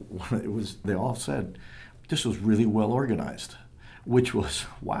 they all said this was really well organized, which was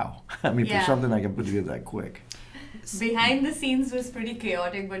wow. I mean, for something I can put together that quick. Behind the scenes was pretty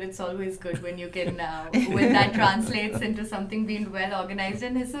chaotic, but it's always good when you can, when that translates into something being well organized.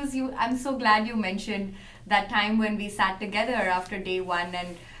 And Jesus, I'm so glad you mentioned that time when we sat together after day one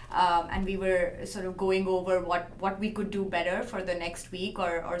and we were sort of going over what we could do better for the next week,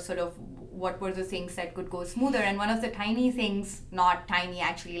 or sort of what were the things that could go smoother. And one of the tiny things, not tiny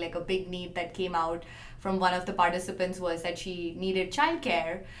actually, like a big need that came out from one of the participants was that she needed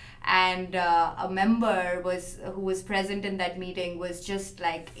childcare. And a member who was present in that meeting was just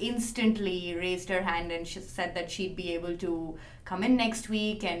like instantly raised her hand and she said that she'd be able to come in next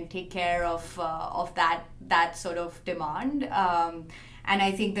week and take care of that sort of demand. And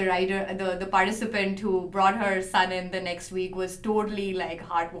I think the participant who brought her son in the next week was totally like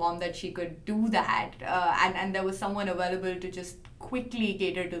heartwarmed that she could do that. And there was someone available to just quickly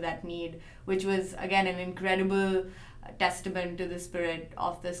cater to that need, which was again an incredible testament to the spirit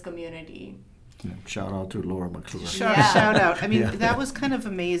of this community. Yeah, shout out to Laura McClure. Shout out. I mean, Yeah. that was kind of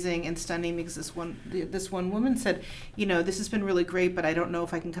amazing and stunning because this one woman said, this has been really great, but I don't know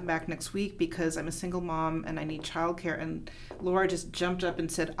if I can come back next week because I'm a single mom and I need childcare. And Laura just jumped up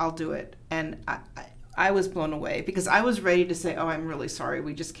and said, I'll do it. And I was blown away because I was ready to say, oh, I'm really sorry.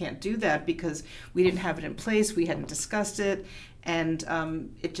 We just can't do that because we didn't have it in place. We hadn't discussed it. And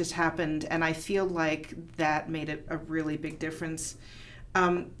it just happened. And I feel like that made it a really big difference.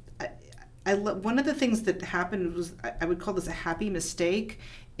 One of the things that happened was, I would call this a happy mistake,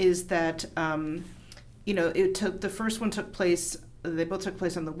 is that, the first one took place, they both took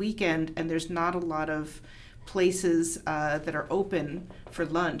place on the weekend, and there's not a lot of places that are open for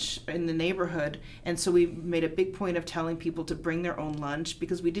lunch in the neighborhood. And so we made a big point of telling people to bring their own lunch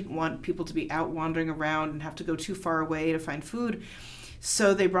because we didn't want people to be out wandering around and have to go too far away to find food.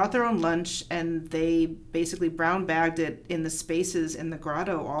 So they brought their own lunch and they basically brown bagged it in the spaces in the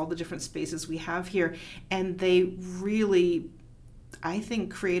grotto, all the different spaces we have here. And they really, I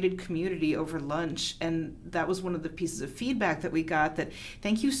think, created community over lunch. And that was one of the pieces of feedback that we got, that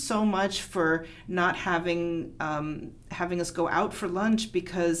thank you so much for not having us go out for lunch,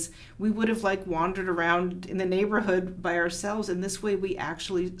 because we would have wandered around in the neighborhood by ourselves. And this way we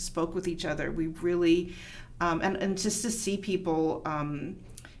actually spoke with each other. We really... And just to see people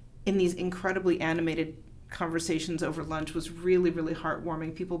in these incredibly animated conversations over lunch was really, really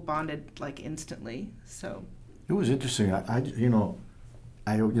heartwarming. People bonded instantly. So it was interesting. I've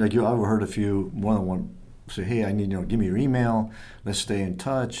heard a few one-on-one say, "Hey, I need give me your email. Let's stay in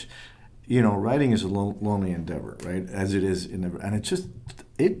touch." Writing is a lonely endeavor, right? As it is and it's just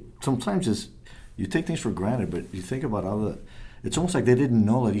sometimes is you take things for granted, but you think about it's almost like they didn't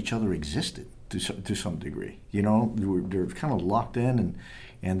know that each other existed. To some degree, they're kind of locked in,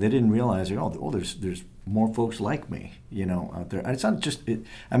 and they didn't realize, there's more folks like me, out there. And it's not just it.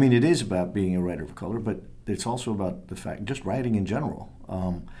 I mean, it is about being a writer of color, but it's also about the fact just writing in general.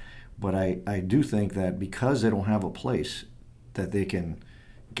 But I do think that because they don't have a place that they can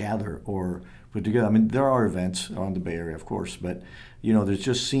gather or put together. I mean, there are events around the Bay Area, of course, but there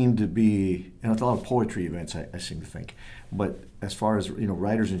just seemed to be, a lot of poetry events. I seem to think, but as far as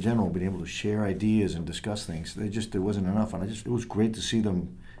writers in general being able to share ideas and discuss things, there wasn't enough, and it was great to see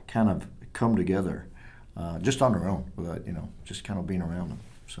them kind of come together, just on their own, without just kind of being around them.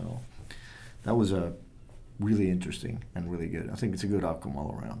 So that was really interesting and really good. I think it's a good outcome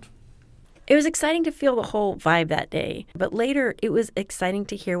all around. It was exciting to feel the whole vibe that day, but later it was exciting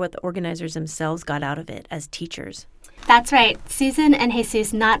to hear what the organizers themselves got out of it as teachers. That's right. Susan and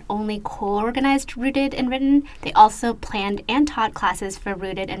Jesus not only co-organized Rooted and Written, they also planned and taught classes for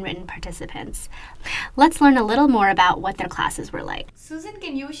Rooted and Written participants. Let's learn a little more about what their classes were like. Susan,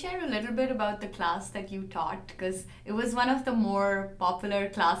 can you share a little bit about the class that you taught? Because it was one of the more popular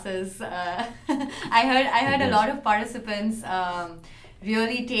classes. I heard a lot of participants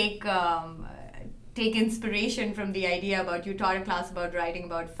really take inspiration from the idea about you taught a class about writing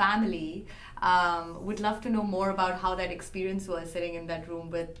about family. Would love to know more about how that experience was sitting in that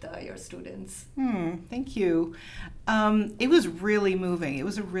room with your students. Thank you. It was really moving. It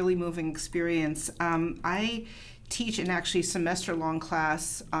was a really moving experience. I teach an actually semester-long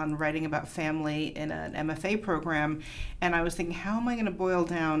class on writing about family in an MFA program, and I was thinking, how am I going to boil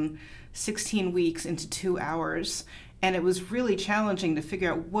down 16 weeks into 2 hours? And it was really challenging to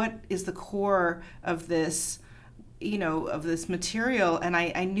figure out what is the core of this, of this material. And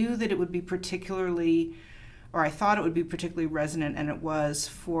I knew that it would be particularly, or I thought it would be particularly resonant, and it was,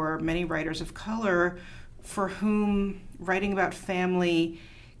 for many writers of color for whom writing about family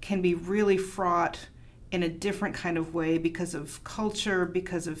can be really fraught in a different kind of way because of culture,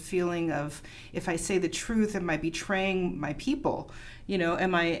 because of feeling of, if I say the truth, am I betraying my people?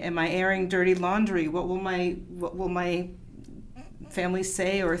 Am I airing dirty laundry? What will my family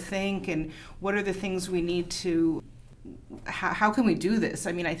say or think? And what are the things we need to, how can we do this?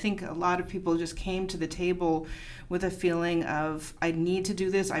 I mean, I think a lot of people just came to the table with a feeling of, I need to do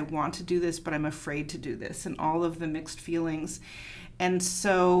this, I want to do this, but I'm afraid to do this, and all of the mixed feelings. And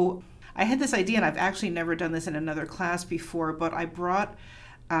so I had this idea, and I've actually never done this in another class before, but I brought,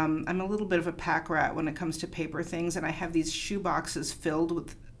 I'm a little bit of a pack rat when it comes to paper things, and I have these shoe boxes filled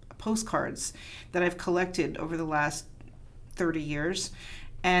with postcards that I've collected over the last 30 years.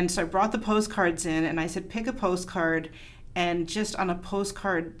 And so I brought the postcards in, and I said, pick a postcard, and just on a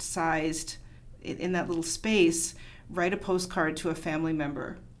postcard sized, in that little space, write a postcard to a family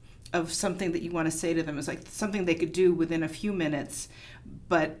member of something that you want to say to them. It's like something they could do within a few minutes,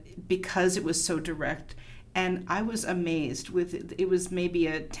 but because it was so direct. And I was amazed with it. It was maybe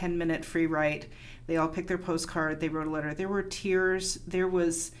a 10-minute free write. They all picked their postcard, they wrote a letter. There were tears, there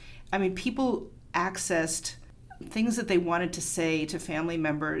was people accessed things that they wanted to say to family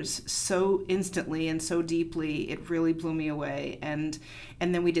members so instantly and so deeply. It really blew me away. And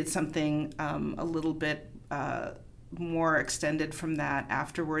then we did something a little bit more extended from that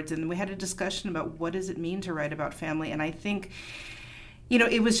afterwards, and we had a discussion about what does it mean to write about family. And I think,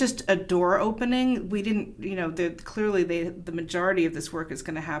 it was just a door opening. We didn't, clearly the majority of this work is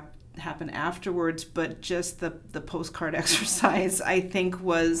going to happen afterwards, but just the postcard exercise, I think,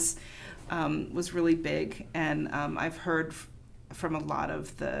 was really big. And I've heard from a lot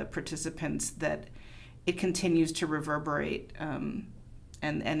of the participants that it continues to reverberate and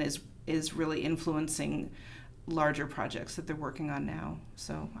is really influencing larger projects that they're working on now.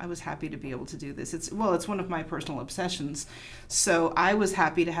 So I was happy to be able to do this. It's one of my personal obsessions. So I was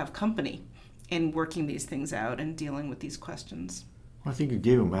happy to have company in working these things out and dealing with these questions. Well, I think you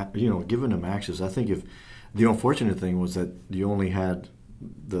gave them, given them access. I think if the unfortunate thing was that you only had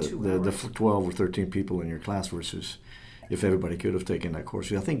the 12 or 13 people in your class versus if everybody could have taken that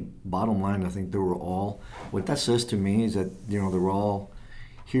course. I think bottom line, I think they were all, what that says to me is that, they're all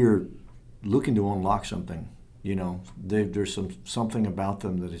here looking to unlock something. There's something about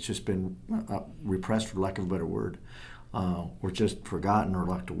them that it's just been repressed, for lack of a better word, or just forgotten or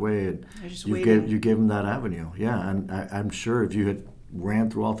locked away. And you gave them that avenue, yeah. And I'm sure if you had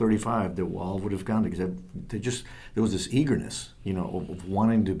ran through all 35, they all would have gone because there was this eagerness, of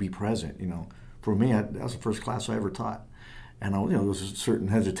wanting to be present. For me, that was the first class I ever taught. And there was a certain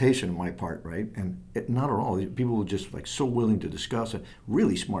hesitation on my part, right? And not at all. People were just so willing to discuss it.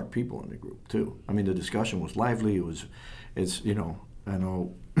 Really smart people in the group too. The discussion was lively. I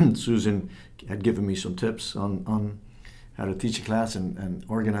know Susan had given me some tips on how to teach a class and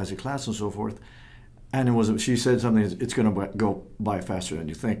organize a class and so forth. And she said something. It's going to go by faster than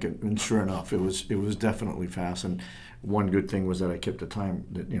you think. And sure enough, it was definitely fast. And one good thing was that I kept the time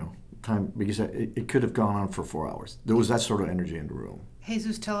because it could have gone on for 4 hours. There was that sort of energy in the room.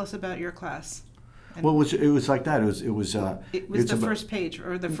 Jesus, tell us about your class. Well, it was like that. It was the first page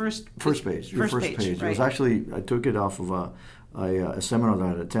or the first page. Your first page. Right. It was actually, I took it off of a seminar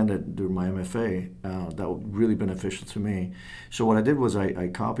that I attended during my MFA that was really beneficial to me. So what I did was I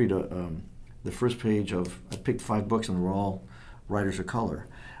copied the first page I picked 5 books, and they were all writers of color.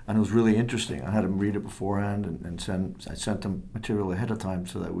 And it was really interesting. I had them read it beforehand I sent them material ahead of time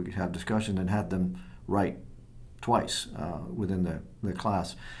so that we could have discussion and had them write twice within the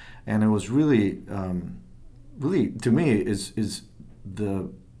class. And it was really, to me, is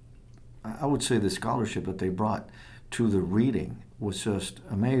I would say the scholarship that they brought to the reading was just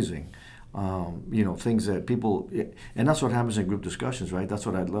amazing. Things that people, and that's what happens in group discussions, right? That's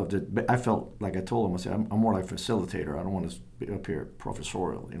what I loved. I felt like I told them, I said, I'm more like a facilitator. I don't want to be up here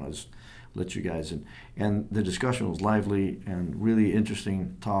professorial, just let you guys in. And the discussion was lively and really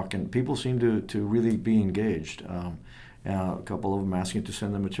interesting talk, and people seemed to really be engaged. A couple of them asking to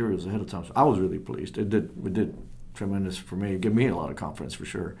send the materials ahead of time. So I was really pleased. It did tremendous for me. It gave me a lot of confidence for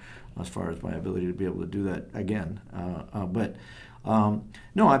sure, as far as my ability to be able to do that again.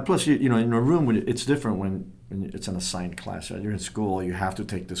 Plus, in a room, it's different when it's an assigned class. Right? You're in school, you have to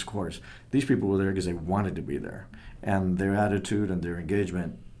take this course. These people were there because they wanted to be there. And their attitude and their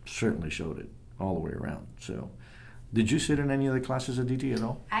engagement certainly showed it all the way around. So, did you sit in any of the classes at DT at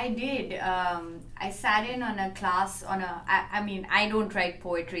all? I did. I sat in on a class I don't write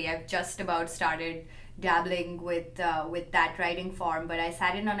poetry. I've just about started dabbling with that writing form, but I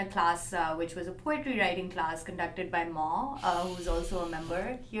sat in on a class which was a poetry writing class conducted by Ma, who's also a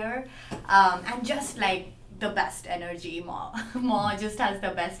member here, and just like the best energy. Ma just has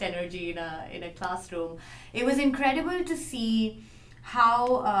the best energy in a classroom. It was incredible to see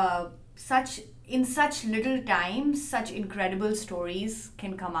how in such little time such incredible stories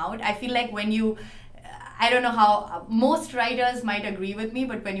can come out. I feel like I don't know how most writers might agree with me,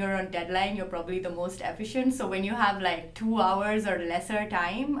 but when you're on deadline, you're probably the most efficient. So when you have 2 hours or lesser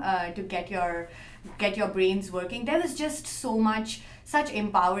time to get your brains working, there was just such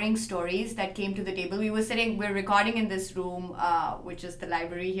empowering stories that came to the table. We're recording in this room, which is the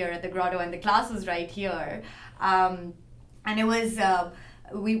library here at the Grotto, and the class was right here. And it was,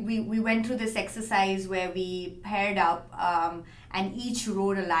 we went through this exercise where we paired up and each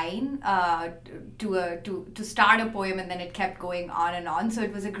wrote a line to start a poem, and then it kept going on and on. So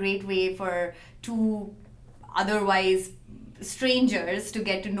it was a great way for 2 otherwise strangers to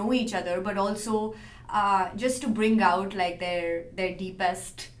get to know each other, but also just to bring out their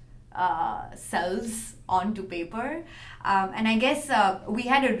deepest selves onto paper. And I guess we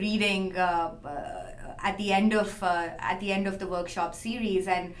had a reading at the end of the workshop series,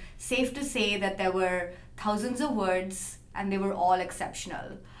 and safe to say that there were thousands of words and they were all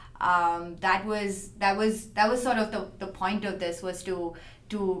exceptional. That was sort of the point of this, was to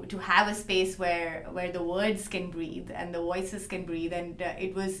have a space where the words can breathe and the voices can breathe, and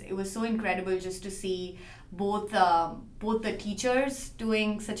it was so incredible just to see both the teachers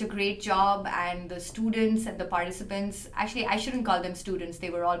doing such a great job, and the students and the participants. Actually, I shouldn't call them students, they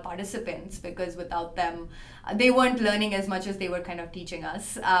were all participants, because without them they weren't learning as much as they were kind of teaching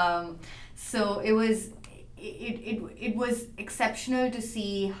us. So it was exceptional to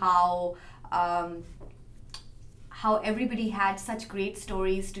see how everybody had such great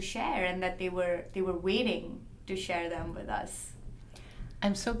stories to share, and that they were waiting to share them with us.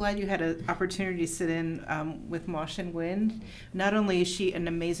 I'm so glad you had an opportunity to sit in with Ma Shen-Win. Not only is she an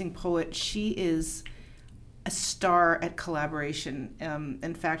amazing poet, she is a star at collaboration.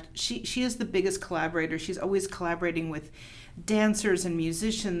 In fact, she is the biggest collaborator. She's always collaborating with dancers and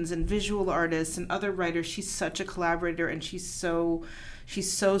musicians and visual artists and other writers. She's such a collaborator, and she's so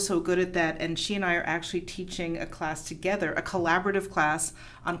good at that. And she and I are actually teaching a class together, a collaborative class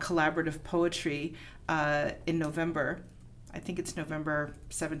on collaborative poetry in November. I think it's November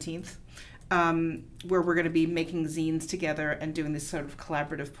 17th, where we're going to be making zines together and doing this sort of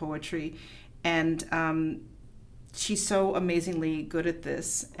collaborative poetry. And she's so amazingly good at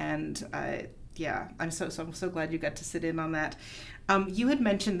this. And I'm so glad you got to sit in on that. You had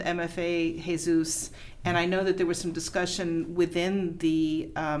mentioned the MFA, Jesus, and I know that there was some discussion within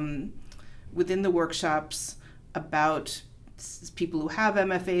the workshops about people who have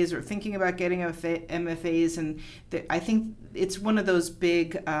MFAs or thinking about getting MFAs, and I think it's one of those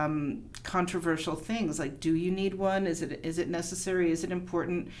big controversial things, like, do you need one? Is it necessary? Is it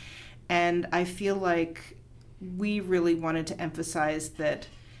important? And I feel like we really wanted to emphasize that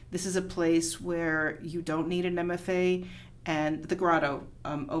this is a place where you don't need an MFA, and the Grotto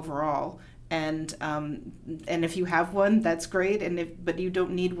overall. And if you have one, that's great. But you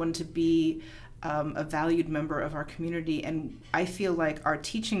don't need one to be a valued member of our community. And I feel like our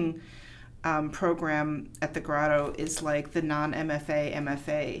teaching program at the Grotto is like the non-MFA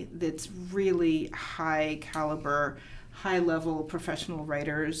MFA. That's really high caliber, high level professional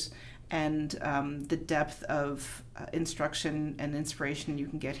writers, and the depth of instruction and inspiration you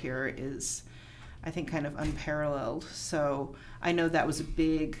can get here is, I think, kind of unparalleled. So I know that was a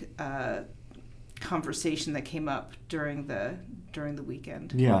big conversation that came up during the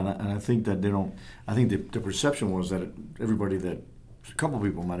weekend. Yeah, and I think that I think the perception was that a couple of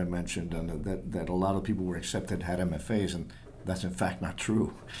people might have mentioned, and that a lot of people were accepted had MFAs, and that's in fact not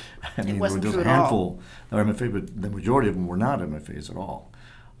true. I mean, there was a handful that were MFA, but the majority of them were not MFAs at all.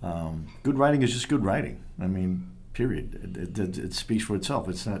 Good writing is just good writing. I mean, period. It speaks for itself.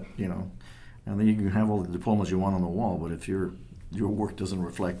 It's not, I think you can have all the diplomas you want on the wall, but if your work doesn't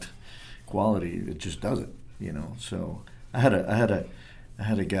reflect quality, it just doesn't. So I had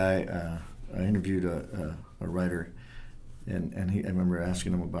a guy. I interviewed a writer, and I remember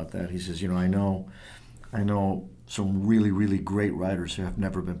asking him about that. He says, I know some really, really great writers who have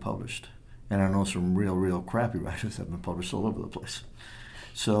never been published, and I know some real crappy writers that have been published all over the place.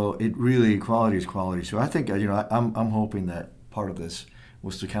 So it really, quality is quality. So I think I'm hoping that part of this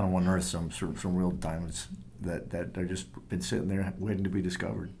was to kind of unearth some real diamonds that are just been sitting there waiting to be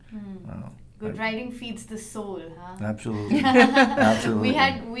discovered. Good writing feeds the soul, huh? Absolutely. Absolutely.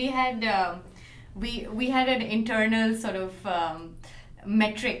 We had an internal sort of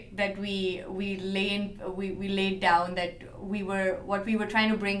metric that we laid down, that what we were trying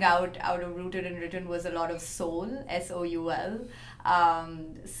to bring out of Rooted and Written was a lot of soul, SOUL.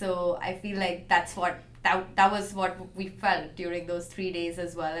 So I feel like that was what we felt during those 3 days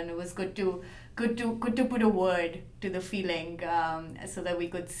as well, and it was good to put a word to the feeling, so that we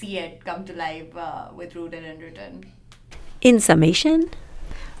could see it come to life with Rooted and Written. In summation,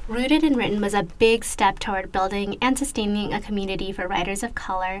 Rooted and Written was a big step toward building and sustaining a community for writers of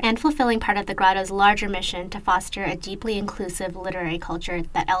color and fulfilling part of the Grotto's larger mission to foster a deeply inclusive literary culture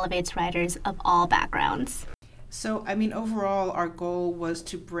that elevates writers of all backgrounds. So, I mean, overall, our goal was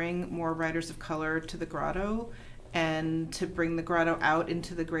to bring more writers of color to the Grotto, and to bring the Grotto out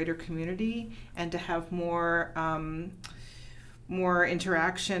into the greater community, and to have more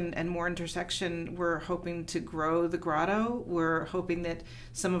interaction and more intersection. We're hoping to grow the Grotto. We're hoping that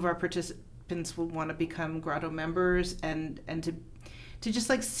some of our participants will want to become Grotto members, and to just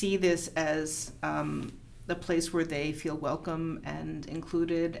like see this as a place where they feel welcome and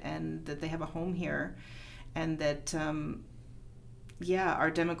included, and that they have a home here, and that our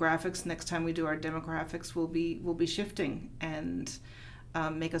demographics, next time we do our demographics, will be shifting and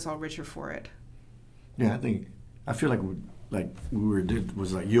make us all richer for it. Yeah, I feel like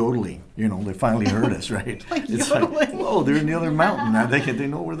was like yodeling. They finally heard us, right? It's yodeling. like, whoa, they're in the other mountain. Now they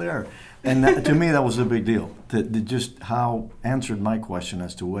know we're there. And to me, that was a big deal. That just how answered my question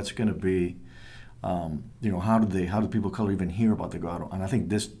as to what's going to be, how do people of color even hear about the Grotto? And I think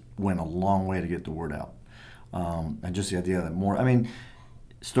this went a long way to get the word out. And just the idea that more,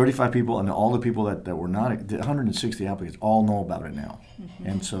 it's 35 people, and all the people that were not, the 160 applicants all know about it now. Mm-hmm.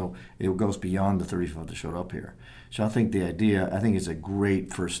 And so it goes beyond the 35 that showed up here. So I think it's a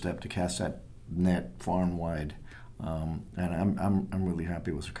great first step to cast that net far and wide. And I'm really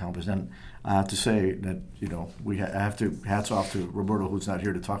happy with what's accomplished. And I have to say that, hats off to Roberto, who's not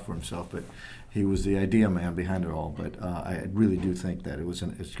here to talk for himself, but he was the idea man behind it all. But I really do think that it's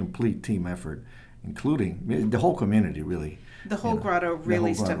a complete team effort, including the whole community, really. The whole Grotto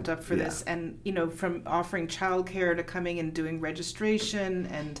really stepped up for this. And, from offering childcare to coming and doing registration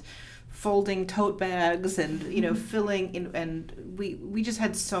and folding tote bags and, filling in. And we just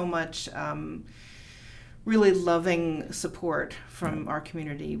had so much really loving support from our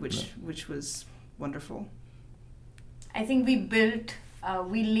community, which was wonderful. I think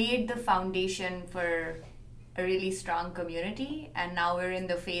we laid the foundation for a really strong community, and now we're in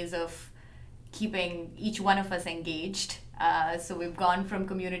the phase of keeping each one of us engaged. So we've gone from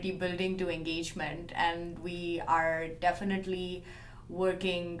community building to engagement, and we are definitely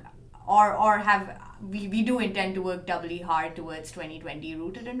working we do intend to work doubly hard towards 2020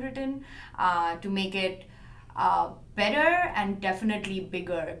 Rooted and Written to make it better and definitely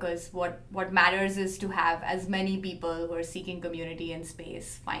bigger, because what matters is to have as many people who are seeking community and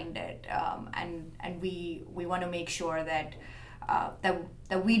space find it, and we want to make sure that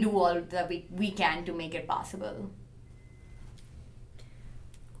that we do all that we can to make it possible.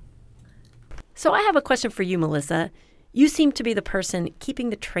 So I have a question for you, Melissa. You seem to be the person keeping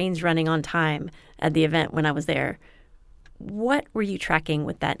the trains running on time at the event when I was there. What were you tracking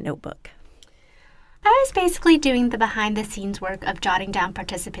with that notebook? I was basically doing the behind-the-scenes work of jotting down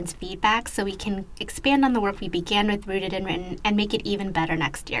participants' feedback so we can expand on the work we began with Rooted and Written and make it even better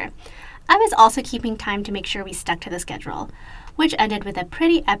next year. I was also keeping time to make sure we stuck to the schedule, which ended with a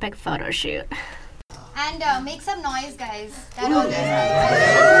pretty epic photo shoot. And make some noise, guys. Make some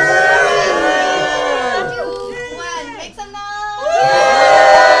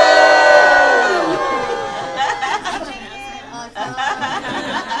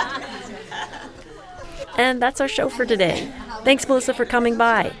And that's our show for today. Thanks, Melissa, for coming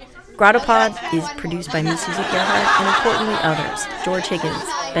by. Grotto Pod is produced by me, Susie Gerhardt, and importantly others, George Higgins,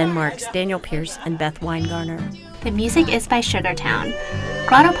 Ben Marks, Daniel Pierce, and Beth Weingarner. The music is by Sugartown.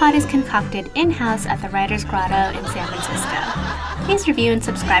 Grotto Pod is concocted in-house at the Writers Grotto in San Francisco. Please review and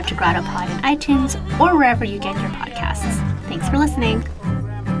subscribe to Grotto Pod in iTunes or wherever you get your podcasts. Thanks for listening.